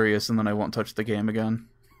me furious, and then I won't touch the game again.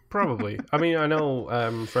 Probably. I mean, I know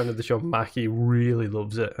friend of the show, Mackie, really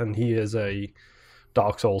loves it, and he is a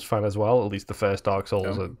Dark Souls fan as well, at least the first Dark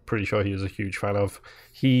Souls. I'm pretty sure he was a huge fan of.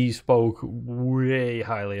 He spoke way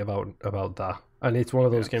highly about that, and it's one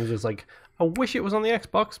of those games that's like, I wish it was on the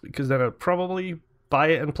Xbox, because then I'd probably buy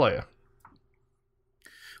it and play it.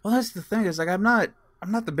 Well, that's the thing, is like I'm not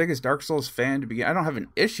the biggest Dark Souls fan to begin. I don't have an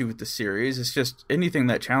issue with the series. It's just anything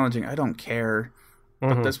that challenging, I don't care.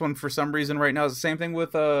 But this one, for some reason, right now is the same thing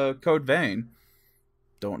with Code Vein.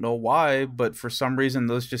 Don't know why, but for some reason,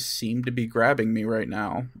 those just seem to be grabbing me right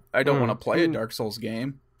now. I don't want to play a Dark Souls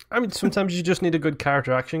game. I mean, sometimes you just need a good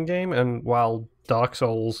character action game, and while Dark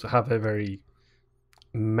Souls have a very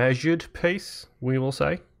measured pace, we will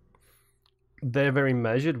say, they're very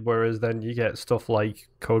measured, whereas then you get stuff like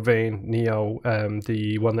Code Vein, Nioh,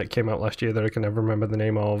 the one that came out last year that I can never remember the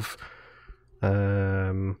name of.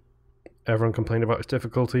 Everyone complained about its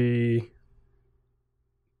difficulty.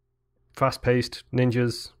 fast paced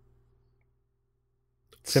ninjas.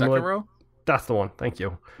 Similar. Sekiro? That's the one. Thank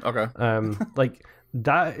you. Okay. Like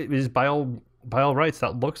that is by all rights,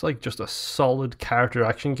 that looks like just a solid character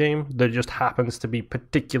action game that just happens to be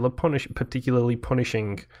particularly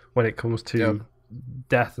punishing when it comes to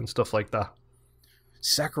death and stuff like that.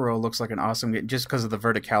 Sekiro looks like an awesome game just because of the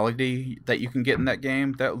verticality that you can get in that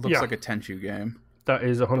game. That looks like a Tenchu game. That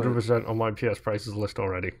is 100% on my PS prices list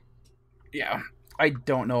already. Yeah. I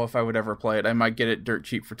don't know if I would ever play it. I might get it dirt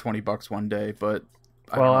cheap for $20 one day, but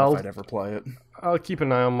I don't know if I'd ever play it. I'll keep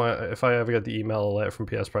an eye on if I ever get the email alert from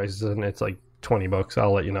PS prices and it's like $20,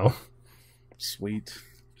 I'll let you know. Sweet.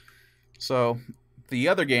 So, the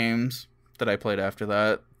other games that I played after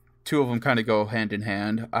that, two of them kind of go hand in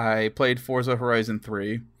hand. I played Forza Horizon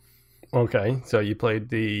 3. Okay, so you played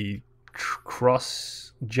the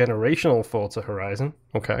cross-generational Forza Horizon.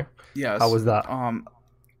 Okay. Yes. How was that?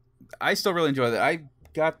 I still really enjoyed it. I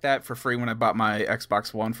got that for free when I bought my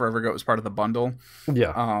Xbox One forever ago. It was part of the bundle.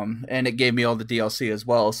 Yeah. And it gave me all the DLC as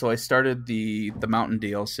well. So I started the Mountain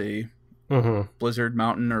DLC. Mm-hmm. Blizzard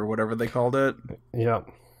Mountain or whatever they called it. Yeah.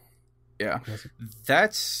 Yeah.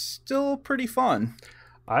 That's still pretty fun.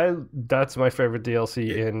 That's my favorite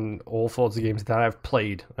DLC in all Forza games that I've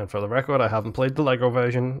played. And for the record, I haven't played the Lego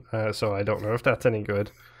version, so I don't know if that's any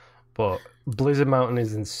good. But Blizzard Mountain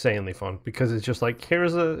is insanely fun because it's just like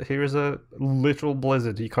here's a literal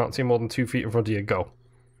blizzard. You can't see more than 2 feet in front of you. Go.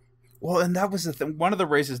 Well, and that was the thing. One of the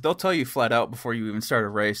races, they'll tell you flat out before you even start a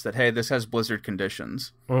race that, hey, this has blizzard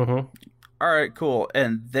conditions. Mm-hmm. All right, cool.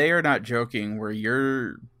 And they are not joking where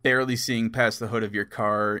you're barely seeing past the hood of your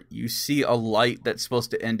car. You see a light that's supposed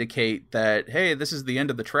to indicate that, hey, this is the end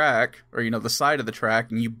of the track or, the side of the track.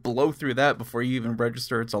 And you blow through that before you even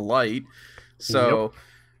register it's a light. So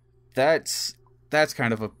that's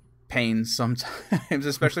kind of a pain sometimes,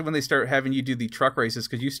 especially when they start having you do the truck races.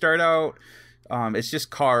 Because you start out, it's just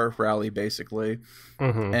car rally, basically.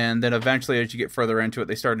 Mm-hmm. And then eventually, as you get further into it,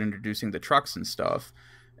 they start introducing the trucks and stuff.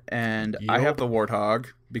 And I have the Warthog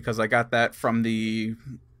because I got that from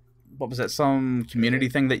what was that, some community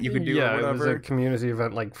thing that you could do or whatever? It was a community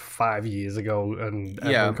event like 5 years ago, and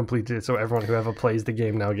everyone completed it, so everyone who ever plays the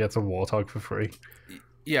game now gets a Warthog for free.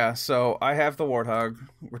 Yeah, so I have the Warthog.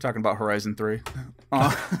 We're talking about Horizon 3.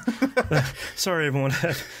 Sorry, everyone.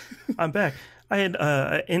 I'm back. I had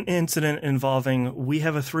an incident involving we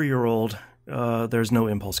have a 3-year-old. There's no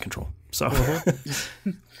impulse control. So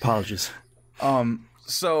apologies.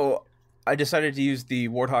 So I decided to use the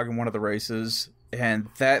Warthog in one of the races, and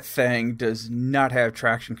that thing does not have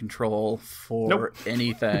traction control for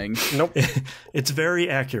anything. Nope. It's very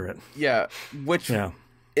accurate. Yeah, which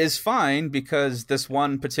is fine because this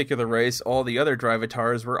one particular race, all the other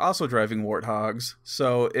drivatars were also driving Warthogs.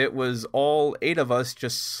 So it was all 8 of us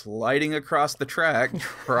just sliding across the track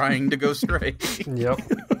trying to go straight. Yep.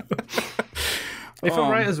 If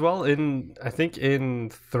I'm right as well, I think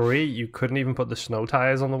in 3, you couldn't even put the snow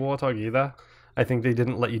tires on the Warthog either. I think they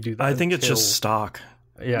didn't let you do that. I think it's just stock.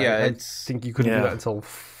 Yeah, I think you couldn't do that until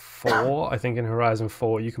 4. I think in Horizon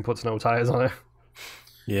 4, you can put snow tires on it.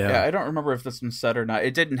 Yeah, I don't remember if this one said or not.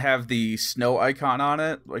 It didn't have the snow icon on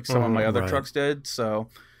it, like some of my other trucks did, so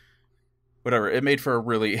whatever. It made for a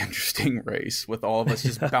really interesting race with all of us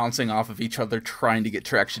just bouncing off of each other trying to get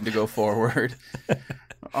traction to go forward.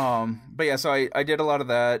 But yeah, so I did a lot of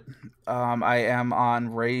that. I am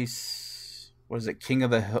on race, what is it, King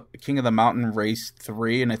of the Mountain race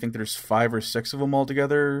 3, and I think there's 5 or 6 of them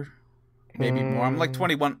altogether. Maybe more. I'm like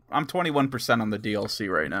 21. I'm 21% on the DLC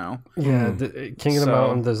right now. Yeah, the King of the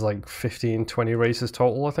Mountain, there's like 15, 20 races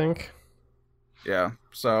total, I think. Yeah,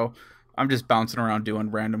 so I'm just bouncing around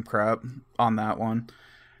doing random crap on that one.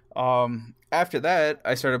 After that,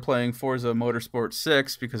 I started playing Forza Motorsport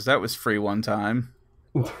 6 because that was free one time.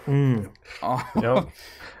 Yep.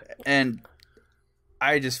 And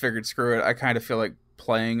I just figured, screw it. I kind of feel like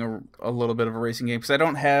playing a little bit of a racing game because I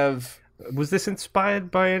don't have... Was this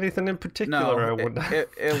inspired by anything in particular? No,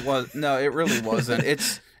 it was. No, it really wasn't.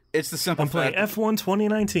 It's the simple fact. I'm playing F1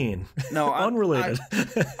 2019. No, unrelated.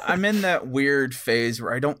 I'm in that weird phase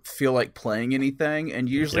where I don't feel like playing anything, and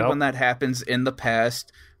usually when that happens in the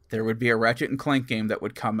past, there would be a Ratchet and Clank game that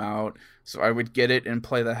would come out, so I would get it and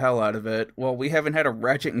play the hell out of it. Well, we haven't had a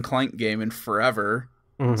Ratchet and Clank game in forever,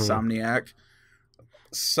 Insomniac.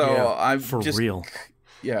 So I'm just real.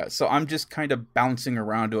 Yeah, so I'm just kind of bouncing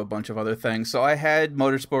around to a bunch of other things. So I had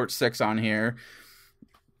Motorsport 6 on here,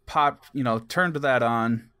 turned that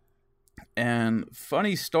on, and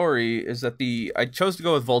funny story is that I chose to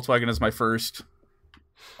go with Volkswagen as my first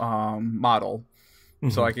model,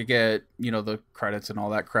 so I could get, the credits and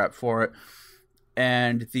all that crap for it.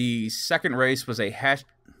 And the second race was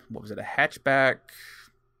what was it, a hatchback?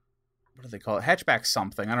 What do they call it? Hatchback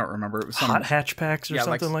something. I don't remember. It was some hot hatchbacks or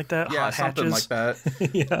something like that. Yeah, hot something hatches. like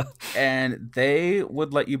that. Yeah. And they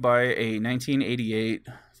would let you buy a 1988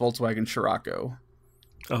 Volkswagen Scirocco.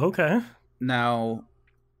 Oh, okay. Now,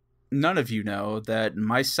 none of you know that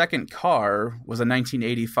my second car was a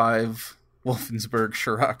 1985 Wolfensburg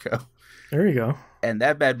Scirocco. There you go. And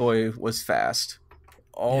that bad boy was fast.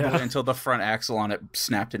 All the Yeah. way until the front axle on it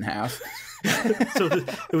snapped in half. So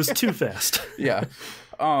it was too fast. Yeah.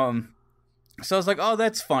 So I was like, oh,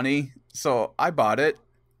 that's funny. So I bought it,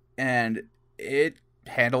 and it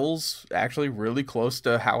handles actually really close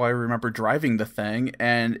to how I remember driving the thing.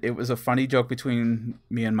 And it was a funny joke between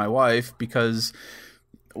me and my wife, because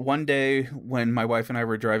one day when my wife and I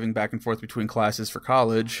were driving back and forth between classes for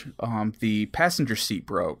college, the passenger seat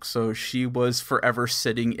broke. So she was forever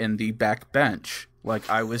sitting in the back bench like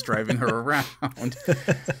I was driving her around.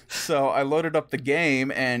 So I loaded up the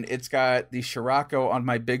game, and it's got the Scirocco on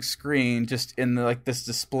my big screen just in this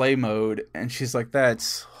display mode, and she's like,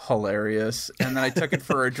 that's hilarious. And then I took it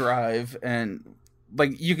for a drive, and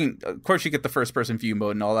you can, of course, you get the first person view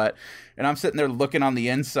mode and all that, and I'm sitting there looking on the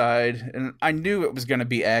inside, and I knew it was going to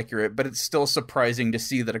be accurate, but it's still surprising to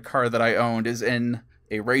see that a car that I owned is in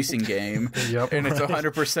a racing game. Yep. And it's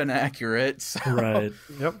 100% accurate. So. Right.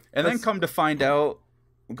 Yep. And then come to find out,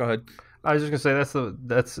 go ahead. I was just gonna say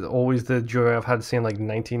that's always the joy I've had seeing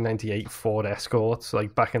 1998 Ford Escorts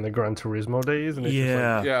back in the Gran Turismo days, and it's just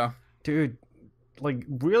Yeah. Yeah. dude,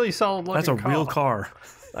 really solid looking. That's a car. real car.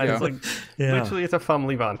 And Yeah. it's Yeah. literally it's a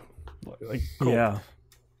family van. Cool. Yeah.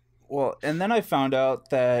 Well, and then I found out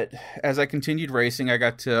that as I continued racing, I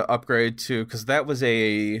got to upgrade to, because that was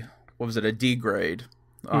a D grade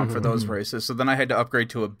for those races. So then I had to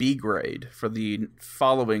upgrade to a B grade for the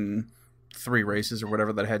following 3 races or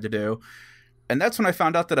whatever that I had to do. And that's when I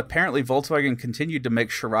found out that apparently Volkswagen continued to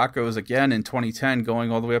make Scirocco's again in 2010,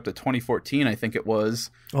 going all the way up to 2014, I think it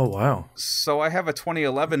was. Oh, wow. So I have a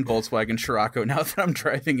 2011 Volkswagen Scirocco now that I'm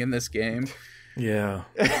driving in this game. Yeah.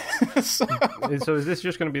 So, So is this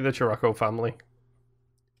just going to be the Scirocco family?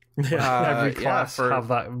 Yeah. Every yeah, class have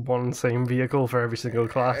that one same vehicle for every single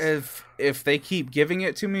class. if they keep giving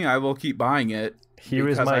it to me, I will keep buying it. Here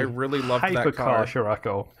is because my I really loved that hypercar car.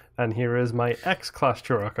 Scirocco, and here is my X-Class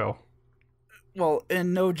Scirocco. Well,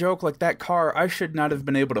 and no joke, that car, I should not have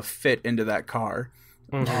been able to fit into that car.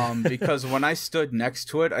 Because when I stood next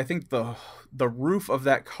to it, I think the roof of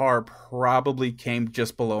that car probably came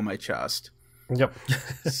just below my chest. Yep.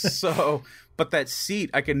 So, but that seat,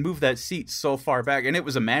 I could move that seat so far back, and it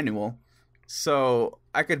was a manual. So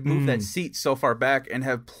I could move that seat so far back and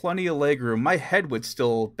have plenty of leg room. My head would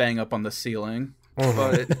still bang up on the ceiling.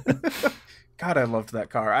 But God, I loved that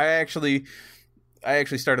car. I actually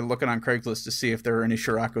started looking on Craigslist to see if there were any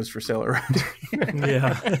Scirocco's for sale around here.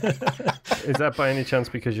 Yeah. Is that by any chance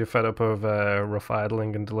because you're fed up of rough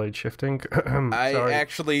idling and delayed shifting? I'm sorry.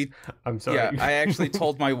 Yeah, I actually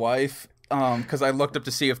told my wife, because I looked up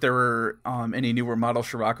to see if there were any newer model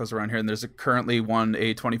Scirocco's around here, and there's currently one,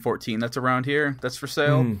 a 2014 that's around here that's for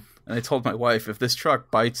sale. And I told my wife, if this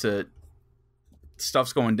truck bites it,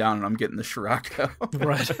 stuff's going down and I'm getting the Scirocco.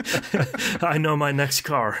 Right. I know my next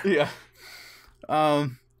car. Yeah.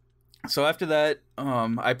 So after that,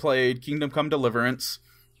 I played Kingdom Come Deliverance.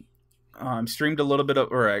 Streamed a little bit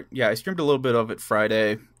of, I streamed a little bit of it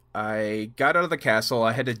Friday. I got out of the castle.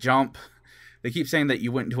 I had to jump. They keep saying that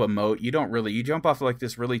you went into a moat. You don't really. You jump off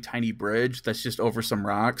this really tiny bridge that's just over some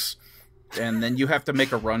rocks. And then you have to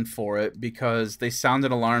make a run for it because they sound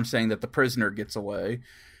an alarm saying that the prisoner gets away.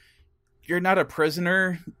 You're not a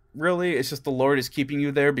prisoner, really. It's just the Lord is keeping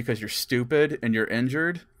you there because you're stupid and you're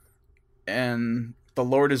injured. And the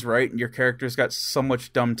Lord is right, and your character's got so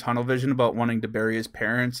much dumb tunnel vision about wanting to bury his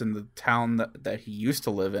parents in the town that he used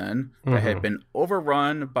to live in that had been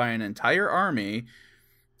overrun by an entire army.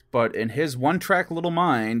 But in his one-track little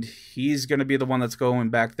mind, he's going to be the one that's going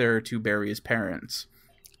back there to bury his parents.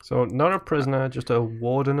 So not a prisoner, just a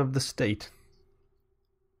warden of the state.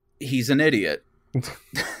 He's an idiot.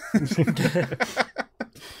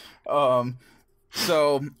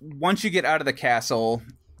 So once you get out of the castle,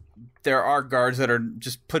 there are guards that are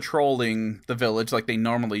just patrolling the village like they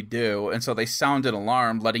normally do, and so they sound an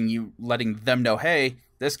alarm letting them know, hey,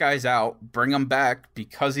 this guy's out, bring him back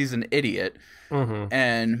because he's an idiot.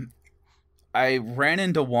 And I ran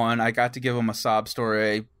into one. I got to give him a sob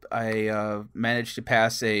story. I managed to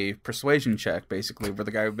pass a persuasion check, basically, where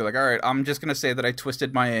the guy would be like, all right, I'm just going to say that I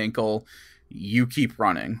twisted my ankle. You keep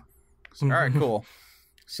running. So, all right, cool.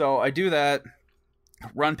 So I do that,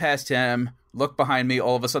 run past him, look behind me.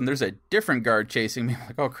 All of a sudden, there's a different guard chasing me. I'm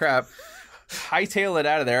like, oh, crap. hightail it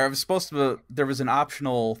out of there. I was supposed to. There was an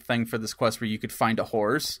optional thing for this quest where you could find a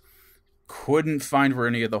horse. Couldn't find where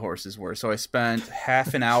any of the horses were, so I spent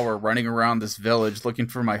half an hour running around this village looking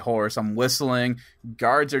for my horse. I'm whistling,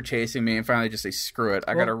 guards are chasing me, and finally just say, screw it,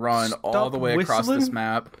 I gotta run all the way across this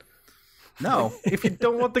map. No. If you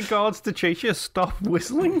don't want the guards to chase you, stop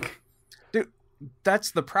whistling. Dude,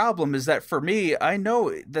 that's the problem, is that for me, I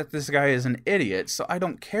know that this guy is an idiot, so I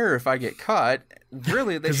don't care if I get caught.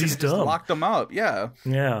 Really, they should have just locked him up. Yeah.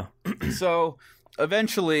 So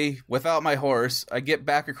eventually, without my horse, I get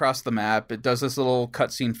back across the map. It does this little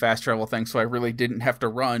cutscene fast travel thing, so I really didn't have to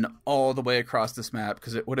run all the way across this map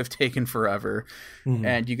because it would have taken forever.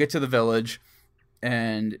 And you get to the village,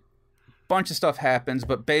 and a bunch of stuff happens,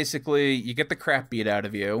 but basically you get the crap beat out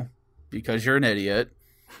of you because you're an idiot,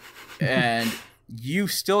 and you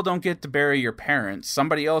still don't get to bury your parents.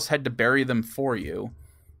 Somebody else had to bury them for you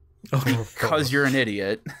because you're an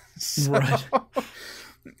idiot.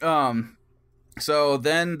 So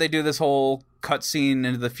then they do this whole cutscene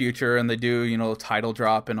into the future, and they do, you know, title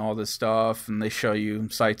drop and all this stuff, and they show you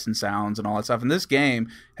sights and sounds and all that stuff. And this game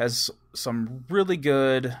has some really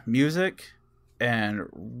good music and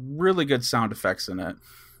really good sound effects in it.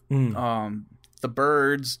 The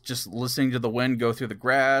birds, just listening to the wind go through the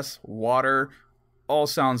grass, water, all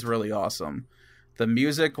sounds really awesome. The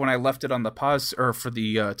music, when I left it on the pause or for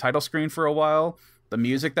the title screen for a while, the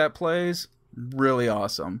music that plays, really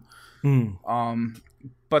awesome.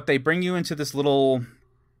 But they bring you into this little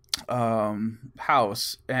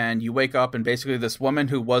house, and you wake up, and basically this woman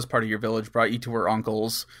who was part of your village brought you to her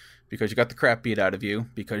uncle's because you got the crap beat out of you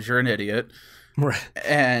because you're an idiot. Right.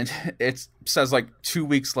 And it says like 2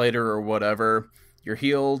 weeks later or whatever, you're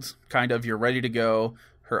healed, kind of, you're ready to go.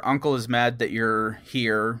 Her uncle is mad that you're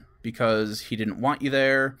here because he didn't want you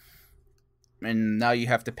there, and now you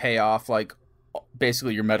have to pay off like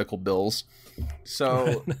basically your medical bills.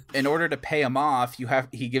 So in order to pay him off,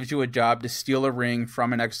 he gives you a job to steal a ring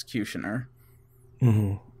from an executioner.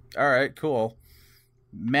 All right, cool.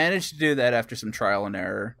 Managed to do that after some trial and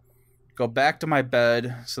error. Go back to my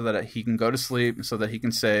bed so that he can go to sleep, so that he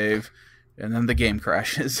can save, and then the game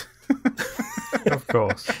crashes. Of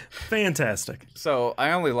course. Fantastic. So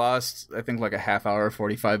I only lost, I think, like a half hour,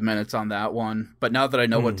 45 minutes on that one. But now that I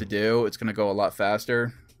know what to do, it's going to go a lot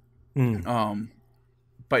faster.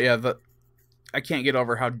 But yeah, I can't get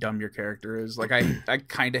over how dumb your character is. Like, I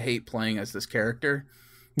kind of hate playing as this character.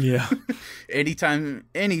 Yeah. Anytime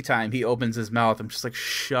he opens his mouth, I'm just like,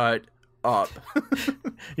 shut up.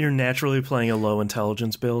 You're naturally playing a low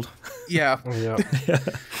intelligence build. Yeah.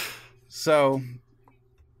 So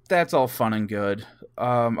that's all fun and good.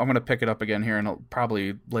 I'm going to pick it up again here, and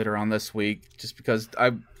probably later on this week, just because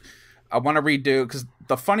I want to redo, because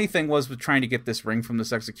the funny thing was with trying to get this ring from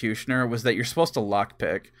this executioner was that you're supposed to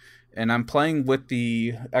lockpick, and I'm playing with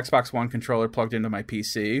the Xbox One controller plugged into my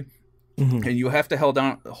PC, and you have to hold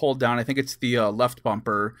down, I think it's the left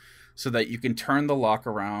bumper, so that you can turn the lock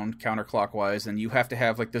around counterclockwise, and you have to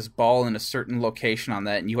have like this ball in a certain location on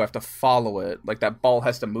that, and you have to follow it. Like that ball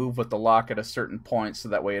has to move with the lock at a certain point, so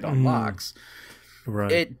that way it unlocks.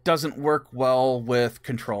 Right. It doesn't work well with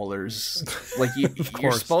controllers. Like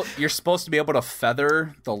you're supposed to be able to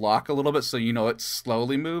feather the lock a little bit so you know it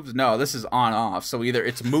slowly moves. No, this is on off. So either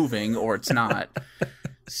it's moving or it's not.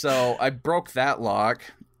 So I broke that lock,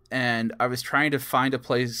 and I was trying to find a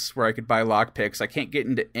place where I could buy lockpicks. I can't get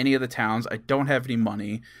into any of the towns. I don't have any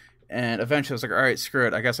money. And eventually I was like, all right, screw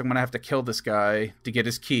it. I guess I'm going to have to kill this guy to get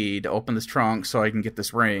his key to open this trunk so I can get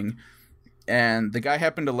this ring. And the guy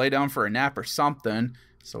happened to lay down for a nap or something,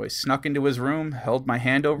 so I snuck into his room, held my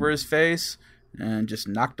hand over his face, and just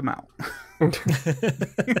knocked him out.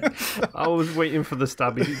 I was waiting for the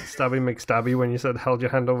stabby McStabby when you said held your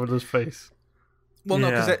hand over his face. Well, no,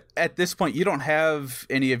 because at this point, you don't have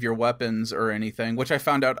any of your weapons or anything, which I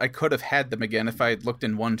found out I could have had them again if I had looked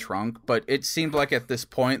in one trunk, but it seemed like at this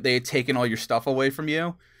point they had taken all your stuff away from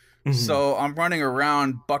you. So I'm running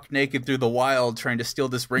around buck naked through the wild trying to steal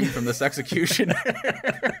this ring from this executioner.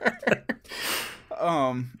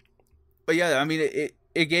 But yeah, I mean,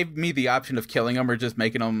 it gave me the option of killing him or just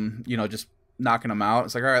making him, just knocking him out.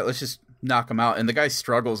 It's like, all right, let's just knock him out. And the guy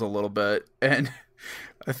struggles a little bit. And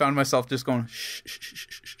I found myself just going, shh, shh, shh,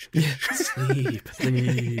 shh, shh, shh. Sleep.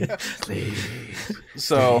 Sleep.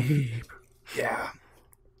 So, yeah.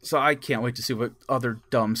 So I can't wait to see what other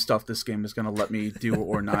dumb stuff this game is going to let me do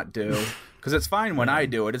or not do. Because it's fine when I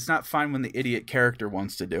do it. It's not fine when the idiot character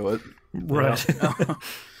wants to do it. Right.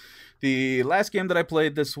 The last game that I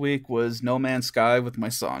played this week was No Man's Sky with my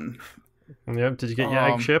son. Yep. Did you get your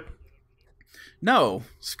egg ship? No,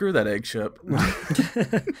 screw that egg ship.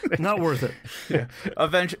 Not worth it. Yeah.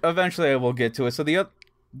 Eventually I will get to it. So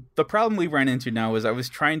the problem we ran into now is I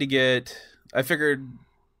figured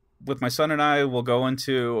with my son and I, we'll go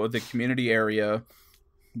into the community area.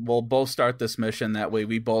 We'll both start this mission. That way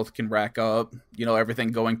we both can rack up,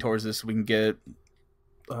 everything going towards this. We can get,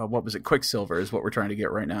 Quicksilver is what we're trying to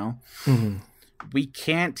get right now. Mm-hmm. We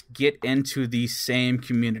can't get into the same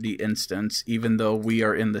community instance, even though we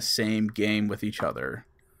are in the same game with each other.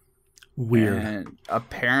 Weird. And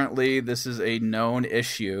apparently this is a known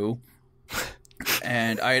issue.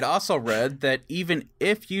 And I had also read that even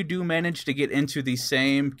if you do manage to get into the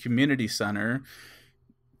same community center,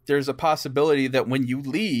 there's a possibility that when you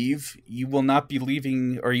leave, you will not be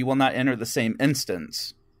leaving, or you will not enter the same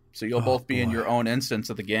instance. So you'll both be in your own instance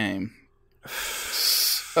of the game.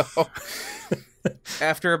 So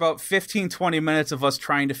after about 15-20 minutes of us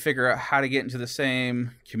trying to figure out how to get into the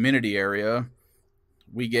same community area,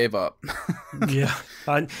 we gave up. Yeah,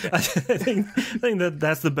 I think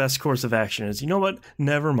that's the best course of action. Is, you know what?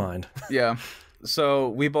 Never mind. Yeah. So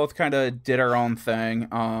we both kind of did our own thing.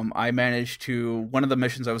 I managed to. One of the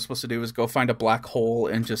missions I was supposed to do was go find a black hole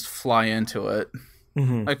and just fly into it.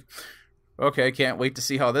 Mm-hmm. Like, okay, can't wait to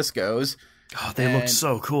see how this goes. Oh, they look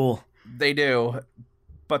so cool. They do.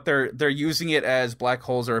 But they're using it as black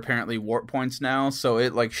holes are apparently warp points now, so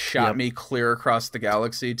it shot me clear across the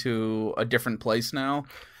galaxy to a different place now.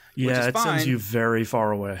 Yeah, it sends you very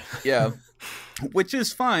far away. Yeah, which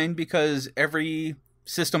is fine because every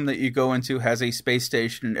system that you go into has a space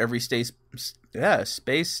station, and every space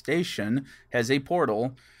station has a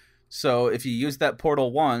portal. So if you use that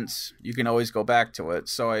portal once, you can always go back to it.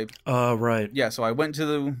 So right. Yeah, so I went to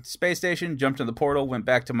the space station, jumped in the portal, went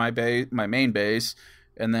back to my main base,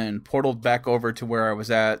 and then portaled back over to where I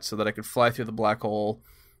was at so that I could fly through the black hole,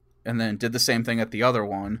 and then did the same thing at the other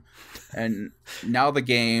one. And now my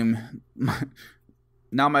game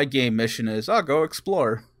mission is, go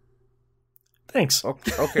explore. Thanks.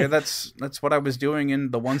 Okay, that's what I was doing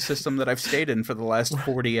in the one system that I've stayed in for the last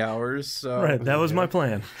 40 hours. So. Right, that was my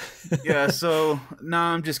plan. Yeah, so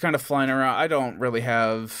now I'm just kind of flying around. I don't really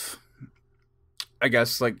have, I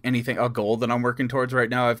guess, a goal that I'm working towards right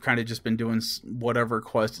now. I've kind of just been doing whatever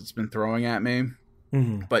quest it's been throwing at me.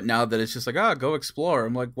 Mm-hmm. But now that it's just go explore,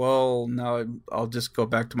 I'm like, well, now I'll just go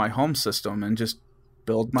back to my home system and just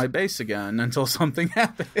build my base again until something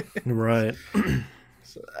happens. Right.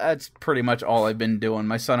 So that's pretty much all I've been doing.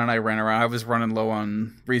 My son and I ran around. I was running low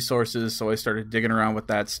on resources, so I started digging around with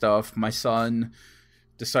that stuff. My son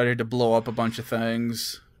decided to blow up a bunch of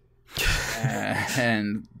things.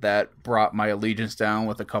 And that brought my allegiance down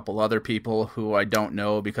with a couple other people who I don't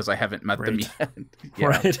know because I haven't met them yet. Yeah.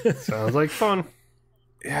 Right. Sounds like fun.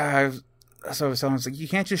 Yeah. So someone's like, you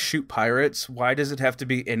can't just shoot pirates. Why does it have to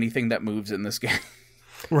be anything that moves in this game?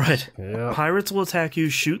 Right. Yeah. Pirates will attack you,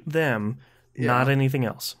 shoot them, not anything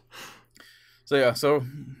else. So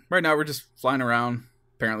right now we're just flying around,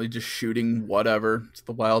 apparently just shooting whatever. It's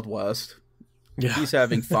the Wild West. Yeah. He's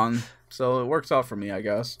having fun, so it works out for me, I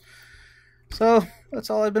guess. So that's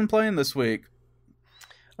all I've been playing this week.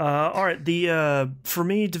 All right, for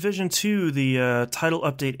me, Division 2, the title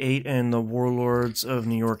update 8 and the Warlords of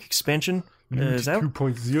New York expansion is out.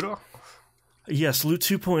 2.0? Yes, Loot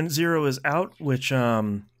 2.0 is out, which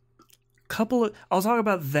I'll talk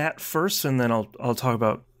about that first, and then I'll talk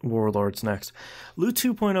about Warlords next. Loot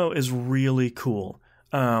 2.0 is really cool.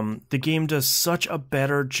 The game does such a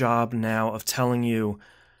better job now of telling you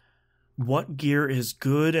what gear is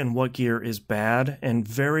good and what gear is bad, and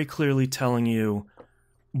very clearly telling you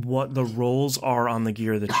what the roles are on the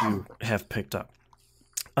gear that you have picked up.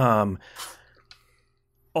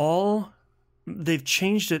 They've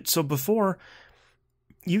changed it. So before,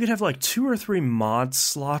 you could have 2 or 3 mod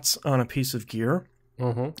slots on a piece of gear,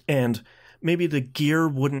 and maybe the gear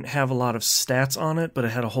wouldn't have a lot of stats on it, but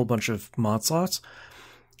it had a whole bunch of mod slots.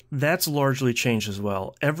 That's largely changed as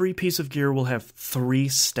well. Every piece of gear will have 3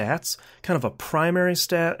 stats, kind of a primary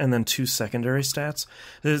stat and then 2 secondary stats.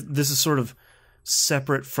 This is sort of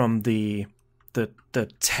separate from the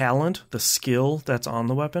talent, the skill that's on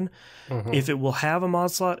the weapon. If it will have a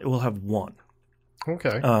mod slot, it will have 1.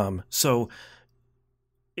 Okay. So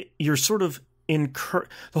you're sort of the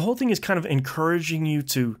whole thing is kind of encouraging you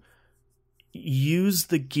to use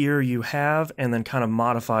the gear you have and then kind of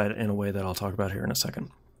modify it in a way that I'll talk about here in a second.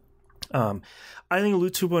 I think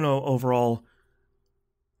Loot 2.0 overall,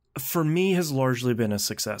 for me, has largely been a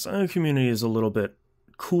success. I know the community is a little bit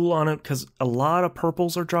cool on it because a lot of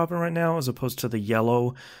purples are dropping right now as opposed to the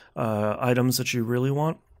yellow items that you really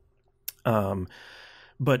want.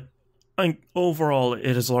 But I think overall,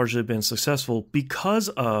 it has largely been successful because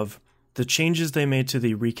of the changes they made to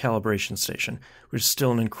the recalibration station, which is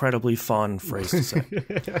still an incredibly fun phrase to say.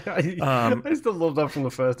 I still love that from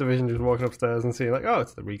the first division, just walking upstairs and seeing like, oh,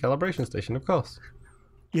 it's the recalibration station, of course.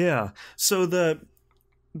 Yeah. So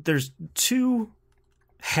there's two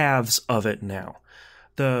halves of it now.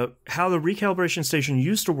 How the recalibration station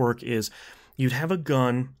used to work is you'd have a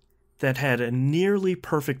gun that had a nearly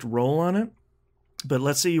perfect roll on it, but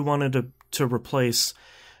let's say you wanted to replace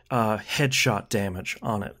headshot damage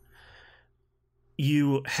on it.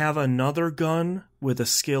 You have another gun with a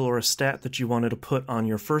skill or a stat that you wanted to put on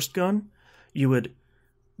your first gun. You would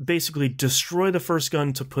basically destroy the first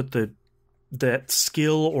gun to put that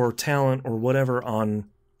skill or talent or whatever on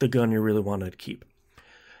the gun you really wanted to keep.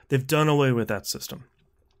 They've done away with that system.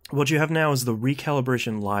 What you have now is the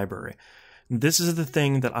recalibration library. This is the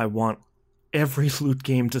thing that I want every loot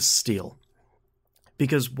game to steal.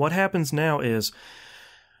 Because what happens now is,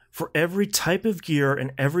 for every type of gear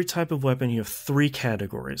and every type of weapon, you have 3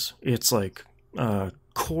 categories. It's like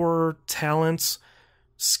core talents,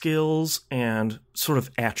 skills, and sort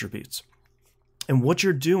of attributes. And what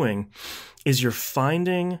you're doing is you're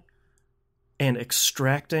finding and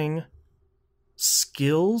extracting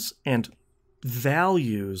skills and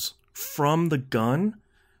values from the gun,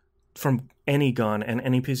 from any gun and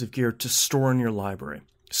any piece of gear to store in your library.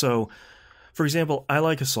 So, for example, I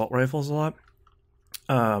like assault rifles a lot.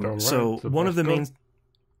 So one of the main...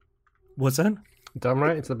 What's that? Damn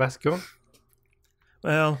right, it's the best gun.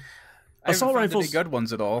 Well, assault rifles... Any good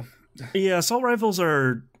ones at all. Yeah, assault rifles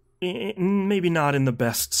are maybe not in the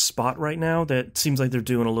best spot right now. That seems like they're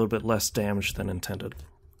doing a little bit less damage than intended.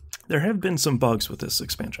 There have been some bugs with this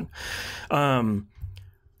expansion.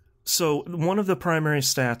 So one of the primary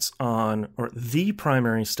stats the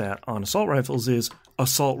primary stat on assault rifles is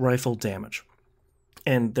assault rifle damage.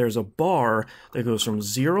 And there's a bar that goes from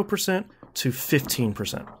 0% to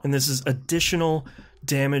 15%. And this is additional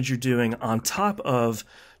damage you're doing on top of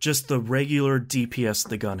just the regular DPS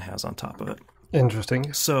the gun has on top of it.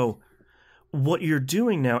 Interesting. So what you're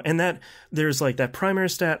doing now, and that there's like that primary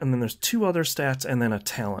stat, and then there's 2 other stats, and then a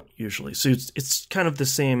talent usually. So it's kind of the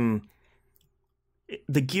same.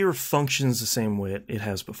 The gear functions the same way it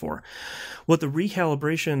has before. What the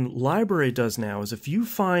recalibration library does now is if you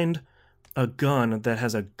find a gun that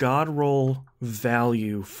has a god roll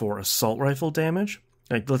value for assault rifle damage,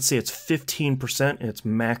 like let's say it's 15% and it's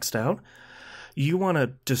maxed out, you want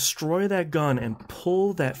to destroy that gun and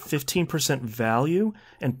pull that 15% value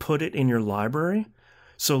and put it in your library.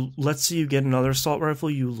 So let's say you get another assault rifle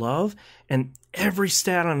you love, and every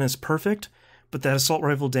stat on it is perfect, but that assault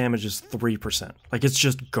rifle damage is 3%. Like, it's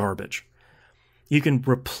just garbage. You can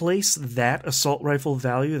replace that assault rifle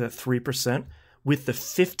value, that 3%, with the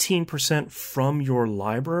 15% from your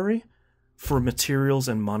library for materials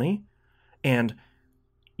and money, and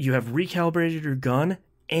you have recalibrated your gun,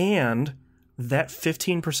 and that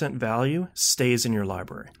 15% value stays in your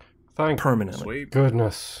library permanently. Sweet.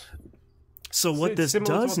 Goodness. So what this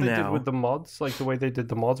similar does to what they now did with the mods, like the way they did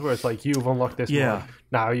the mods, where it's like you've unlocked this mod,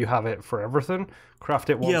 now you have it for everything. Craft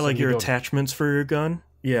it once. Yeah, like your done. attachments for your gun.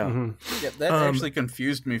 Yeah. Mm-hmm. Yeah, that actually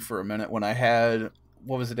confused me for a minute when I had,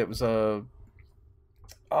 what was it? It was a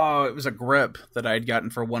grip that I'd gotten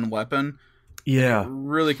for one weapon. Yeah. It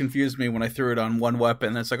really confused me when I threw it on one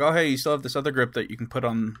weapon. It's like, oh, hey, you still have this other grip that you can put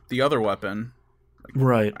on the other weapon. Like,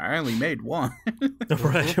 right. I only made one.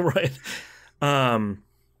 Right.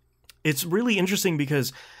 It's really interesting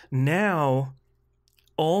because now,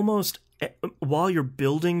 almost while you're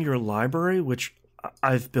building your library, which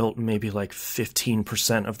I've built maybe like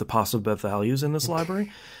 15% of the possible values in this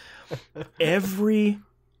library, every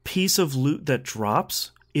piece of loot that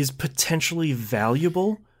drops is potentially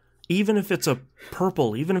valuable, even if it's a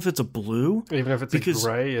purple, even if it's a blue. Even if it's a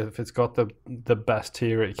grey, if it's got the best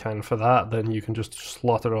tier it can for that, then you can just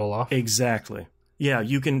slot it all off. Exactly. Yeah,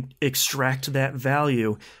 you can extract that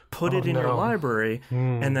value, put it in your library,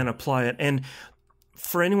 and then apply it. And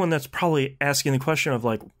for anyone that's probably asking the question of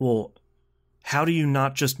like, well, how do you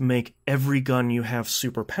not just make every gun you have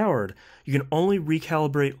super powered? You can only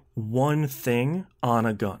recalibrate one thing on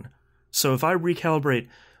a gun. So if I recalibrate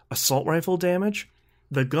assault rifle damage,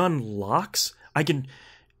 the gun locks. I can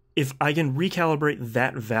recalibrate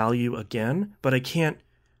that value again, but I can't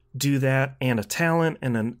do that and a talent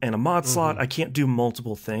and a mod slot. I can't do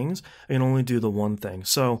multiple things. I can only do the one thing.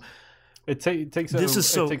 So it takes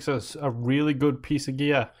a really good piece of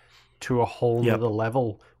gear to a whole other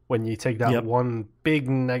level when you take that one big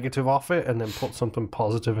negative off it and then put something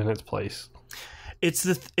positive in its place. It's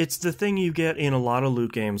the thing you get in a lot of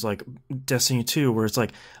loot games like Destiny 2 where it's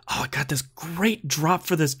like, oh, I got this great drop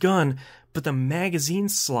for this gun, but the magazine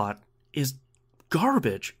slot is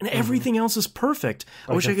garbage, and everything else is perfect.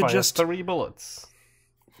 I wish I could just 3 bullets.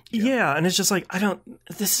 Yeah, and it's just like,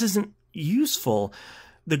 this isn't useful.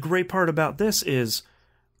 The great part about this is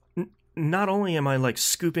not only am I like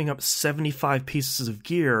scooping up 75 pieces of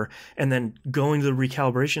gear and then going to the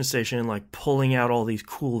recalibration station and like pulling out all these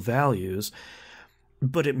cool values,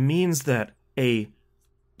 but it means that a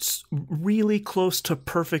really close to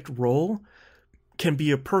perfect roll can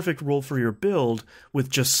be a perfect roll for your build with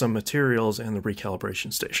just some materials and the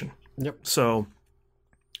recalibration station. Yep. So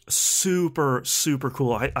super, super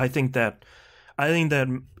cool. I think that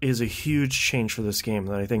is a huge change for this game.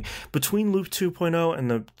 That I think between Loop 2.0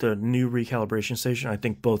 and the new recalibration station, I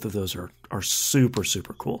think both of those are super,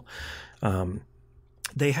 super cool.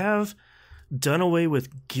 They have done away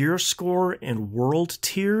with gear score and world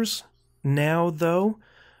tiers now, though.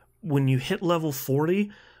 When you hit level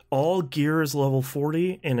 40, all gear is level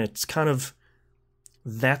 40, and it's kind of,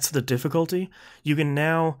 that's the difficulty. You can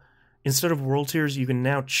now, instead of world tiers, you can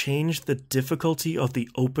now change the difficulty of the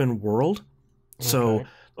open world. So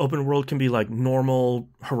open world can be like normal,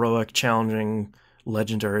 heroic, challenging,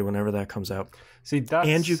 legendary, whenever that comes out. See,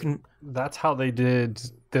 that's how they did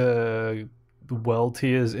the world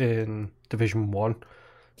tiers in Division 1.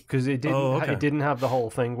 Because it didn't have the whole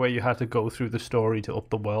thing where you had to go through the story to up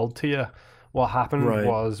the world tier. What happened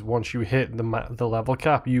was once you hit the level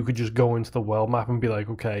cap, you could just go into the world map and be like,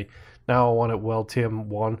 okay, now I want it world tier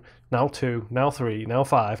 1, now 2, now 3, now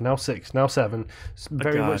 5, now 6, now 7. It's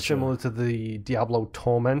very much similar to the Diablo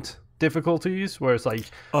Torment difficulties, where it's like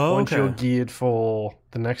once you're geared for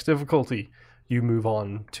the next difficulty, you move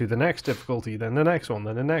on to the next difficulty, then the next one,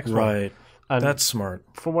 then the next one. Right. And that's smart.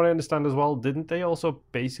 From what I understand as well, didn't they also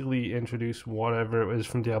basically introduce whatever it was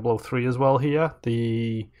from Diablo 3 as well here?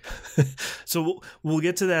 So we'll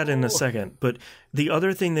get to that in a second. But the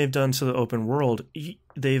other thing they've done to the open world,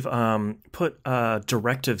 they've put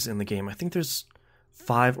directives in the game. I think there's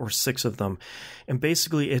 5 or 6 of them. And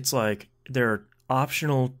basically it's like they're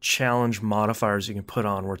optional challenge modifiers you can put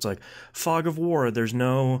on, where it's like fog of war, there's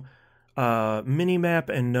no mini-map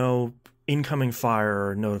and no incoming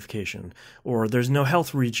fire notification, or there's no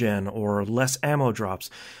health regen, or less ammo drops.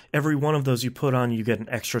 Every one of those you put on, you get an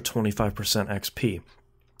extra 25% XP.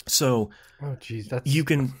 So you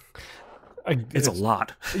can... it's a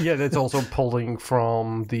lot. Yeah, that's also pulling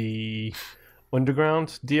from the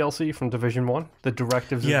Underground DLC from Division 1. The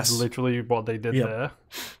directives is literally what they did there.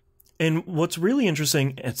 And what's really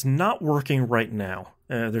interesting, it's not working right now.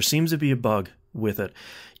 There seems to be a bug with it,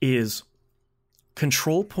 is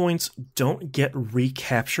control points don't get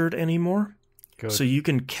recaptured anymore. Good. So you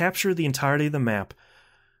can capture the entirety of the map.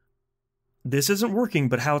 This isn't working,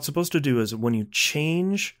 but how it's supposed to do is when you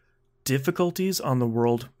change difficulties on the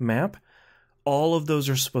world map, all of those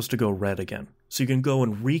are supposed to go red again. So you can go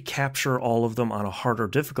and recapture all of them on a harder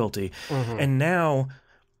difficulty. Mm-hmm. And now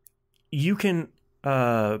you can,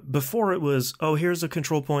 before it was, here's a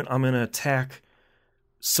control point, I'm going to attack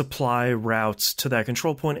supply routes to that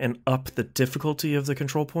control point and up the difficulty of the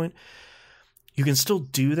control point. You can still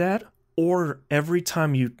do that, or every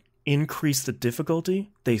time you increase the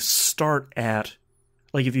difficulty, they start at,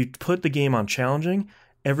 like if you put the game on challenging,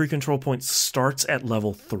 every control point starts at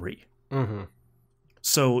level 3. Mm-hmm.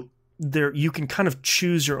 So there you can kind of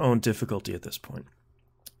choose your own difficulty at this point.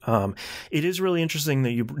 It is really interesting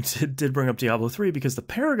that you did bring up Diablo 3, because the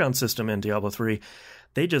Paragon system in Diablo 3,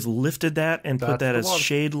 they just lifted that and put that as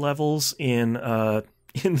shade levels in the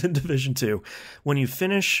Division 2. When you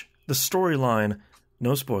finish the storyline,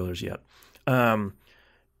 no spoilers yet,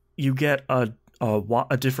 you get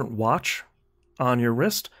a different watch on your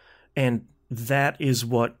wrist, and that is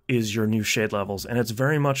what is your new shade levels. And it's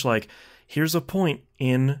very much like, here's a point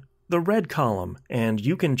in the red column, and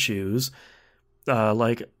you can choose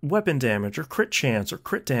like weapon damage or crit chance or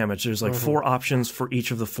crit damage. There's like 4 options for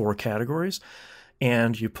each of the 4 categories.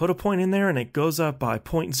 And you put a point in there and it goes up by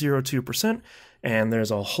 0.02%. And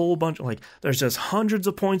there's a whole bunch, like there's just hundreds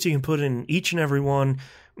of points you can put in each and every one.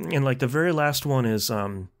 And like the very last one is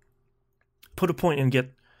put a point and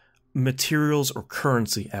get materials or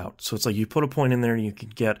currency out. So it's like you put a point in there and you can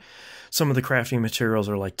get some of the crafting materials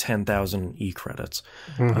are like 10,000 E-credits.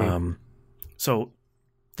 Mm-hmm. So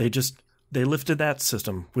they lifted that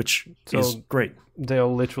system, which is great. They're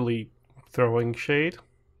literally throwing shade.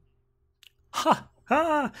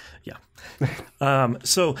 Yeah.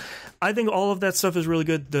 So I think all of that stuff is really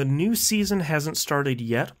good. The new season hasn't started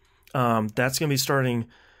yet. That's going to be starting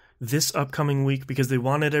this upcoming week, because they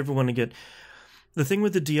wanted everyone to get... The thing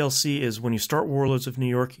with the DLC is when you start Warlords of New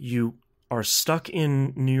York, you are stuck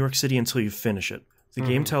in New York City until you finish it. The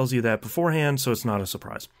game tells you that beforehand, so it's not a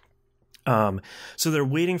surprise. So they're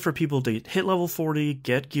waiting for people to hit level 40,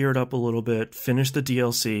 get geared up a little bit, finish the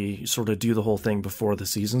DLC, sort of do the whole thing before the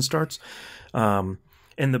season starts. And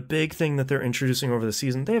the big thing that they're introducing over the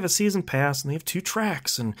season, they have a season pass and they have 2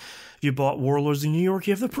 tracks. And if you bought Warlords in New York,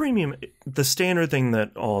 you have the premium, the standard thing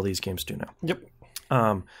that all these games do now. Yep.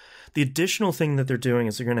 The additional thing that they're doing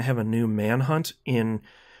is they're going to have a new manhunt in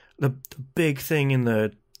the big thing in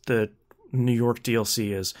the New York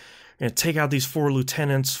DLC is take out these 4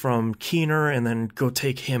 lieutenants from Keener and then go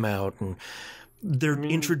take him out. And they're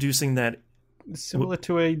introducing that. Similar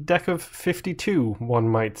to a deck of 52, one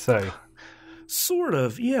might say. Sort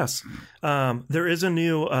of, yes. There is a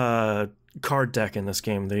new card deck in this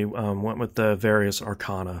game. They went with the various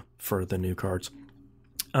arcana for the new cards.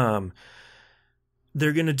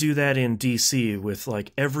 They're going to do that in DC with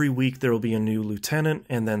like every week there will be a new lieutenant,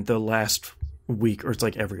 and then the last week, or it's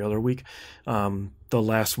like every other week, the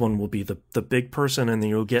last one will be the big person, and then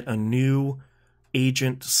you'll get a new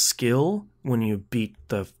agent skill when you beat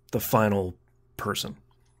the final person.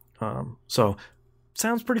 So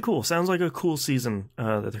sounds pretty cool. Sounds like a cool season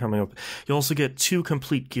that they're coming up. You also get 2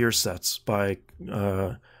 complete gear sets by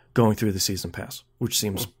going through the season pass, which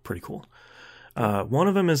seems pretty cool. One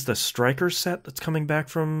of them is the Striker set that's coming back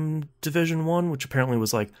from Division 1, which apparently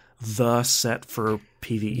was like the set for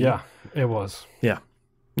PvE. Yeah, it was. Yeah.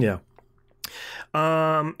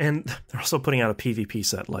 And they're also putting out a PvP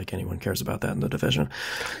set, like anyone cares about that in the Division.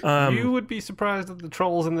 You would be surprised at the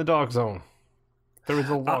trolls in the Dark Zone. There is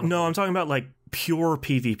a lot. No, I'm talking about like pure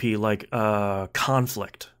PvP, like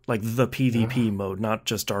Conflict, like the PvP mode, not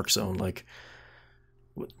just Dark Zone. Like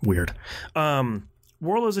weird.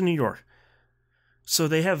 Warlords in New York. So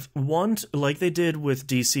they have like they did with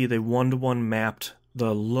DC, they 1-to-1 mapped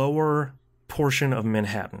the lower portion of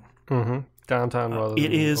Manhattan. Mm-hmm. Downtown rather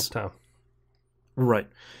than uptown. Right.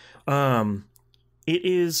 It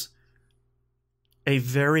is a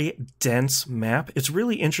very dense map. It's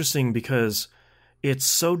really interesting because it's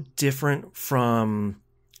so different from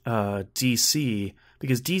DC,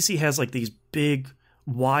 because DC has like these big,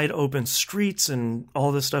 wide open streets and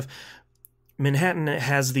all this stuff. Manhattan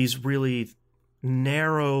has these really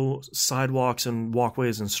narrow sidewalks and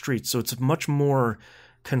walkways and streets, so it's a much more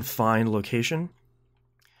confined location.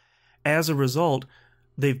 As a result,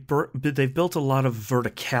 they've built a lot of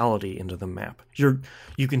verticality into the map. You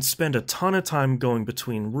can spend a ton of time going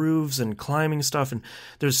between roofs and climbing stuff, and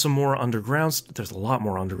there's some more underground. There's a lot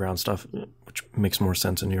more underground stuff, which makes more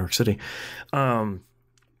sense in New York City. All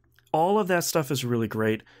of that stuff is really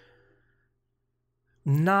great.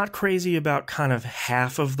 Not crazy about kind of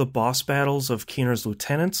half of the boss battles of Keener's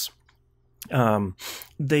lieutenants.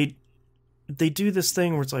 They do this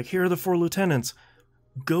thing where it's like, here are the 4 lieutenants.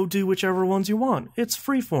 Go do whichever ones you want. It's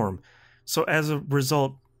freeform. So as a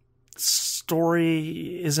result,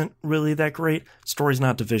 story isn't really that great. Story's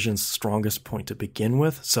not Division's strongest point to begin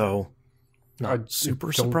with, so not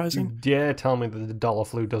super surprising. Yeah, tell me that the dollar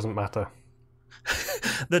flu doesn't matter.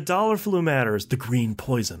 The dollar flu matters. The green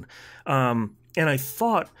poison. And I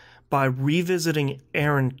thought by revisiting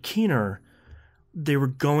Aaron Keener, they were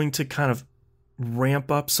going to kind of ramp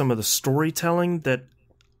up some of the storytelling that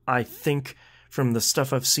I think from the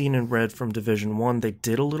stuff I've seen and read from Division 1, they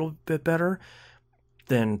did a little bit better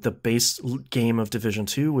than the base game of Division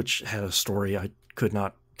 2, which had a story I could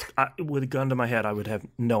not... with a gun to my head, I would have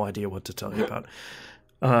no idea what to tell you about.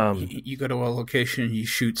 You go to a location and you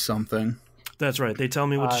shoot something. That's right. They tell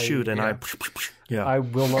me what to shoot, and I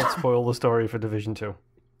will not spoil the story for Division 2.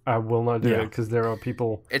 I will not do it, because there are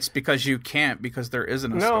people... It's because you can't, because there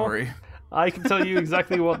isn't a story. I can tell you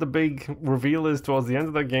exactly what the big reveal is towards the end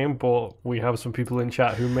of the game, but we have some people in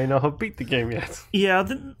chat who may not have beat the game yet. Yeah,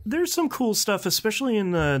 there's some cool stuff, especially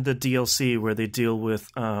in the DLC, where they deal with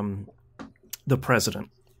the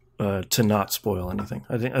president, to not spoil anything.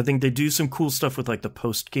 I think they do some cool stuff with like the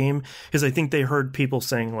post-game, because I think they heard people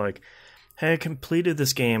saying like, hey, I completed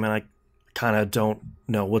this game and I kind of don't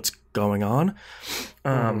know what's going on.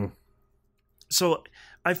 So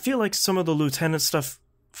I feel like some of the lieutenant stuff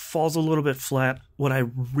falls a little bit flat. What I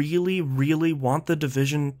really, really want the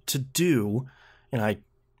Division to do, and I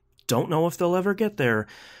don't know if they'll ever get there,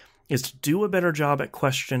 is to do a better job at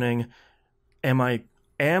questioning, am I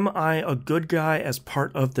a good guy as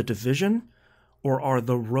part of the Division, or are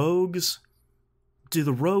the rogues, do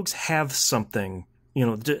the rogues have something? You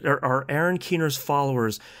know, are Aaron Keener's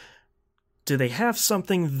followers, do they have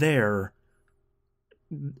something there?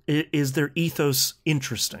 Is their ethos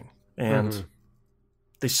interesting? And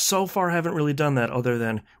they so far haven't really done that, other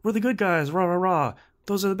than, we're the good guys, rah, rah, rah.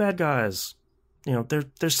 Those are the bad guys. You know,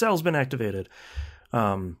 their cell's been activated.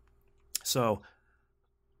 So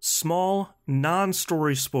small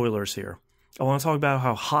non-story spoilers here. I want to talk about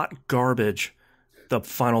how hot garbage the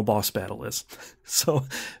final boss battle is. So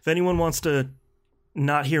if anyone wants to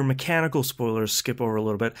not hear mechanical spoilers, skip over a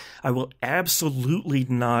little bit. I will absolutely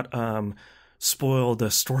not spoil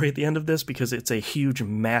the story at the end of this because it's a huge,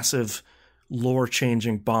 massive,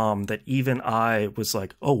 lore-changing bomb that even I was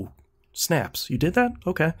like, oh, snaps, you did that?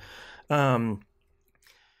 Okay.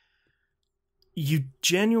 You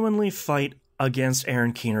genuinely fight against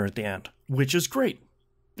Aaron Keener at the end, which is great.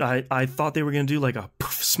 I thought they were going to do like a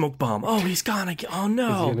poof, smoke bomb. Oh, he's gone again. Oh,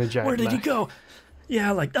 no. Where did he go?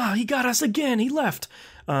 Yeah, like, he got us again. He left.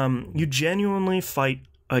 You genuinely fight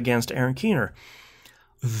against Aaron Keener.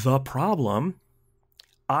 The problem,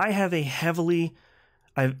 I've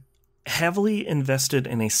heavily invested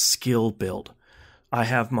in a skill build. I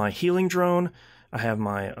have my healing drone. I have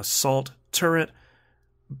my assault turret.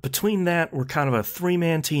 Between that, we're kind of a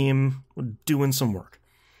 3-man team doing some work.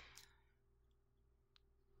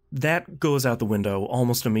 That goes out the window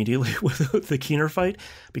almost immediately with the Keener fight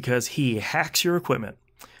because he hacks your equipment.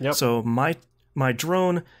 Yep. So my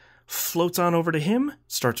drone floats on over to him,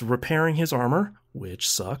 starts repairing his armor, which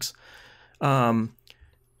sucks.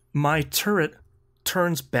 My turret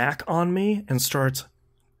turns back on me and starts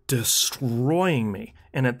destroying me.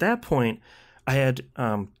 And at that point, I had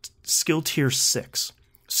skill tier 6.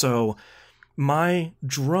 So my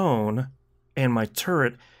drone and my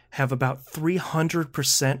turret have about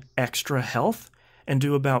 300% extra health and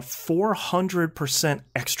do about 400%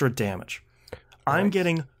 extra damage. Nice. I'm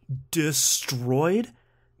getting destroyed,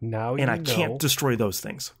 I can't destroy those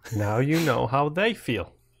things. Now you know how they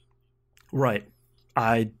feel. Right.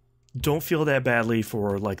 I don't feel that badly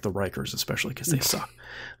for like the Rikers, especially because they suck.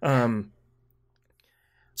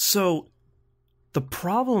 So the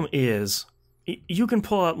problem is you can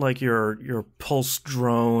pull out like your pulse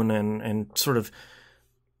drone and sort of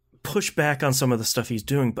push back on some of the stuff he's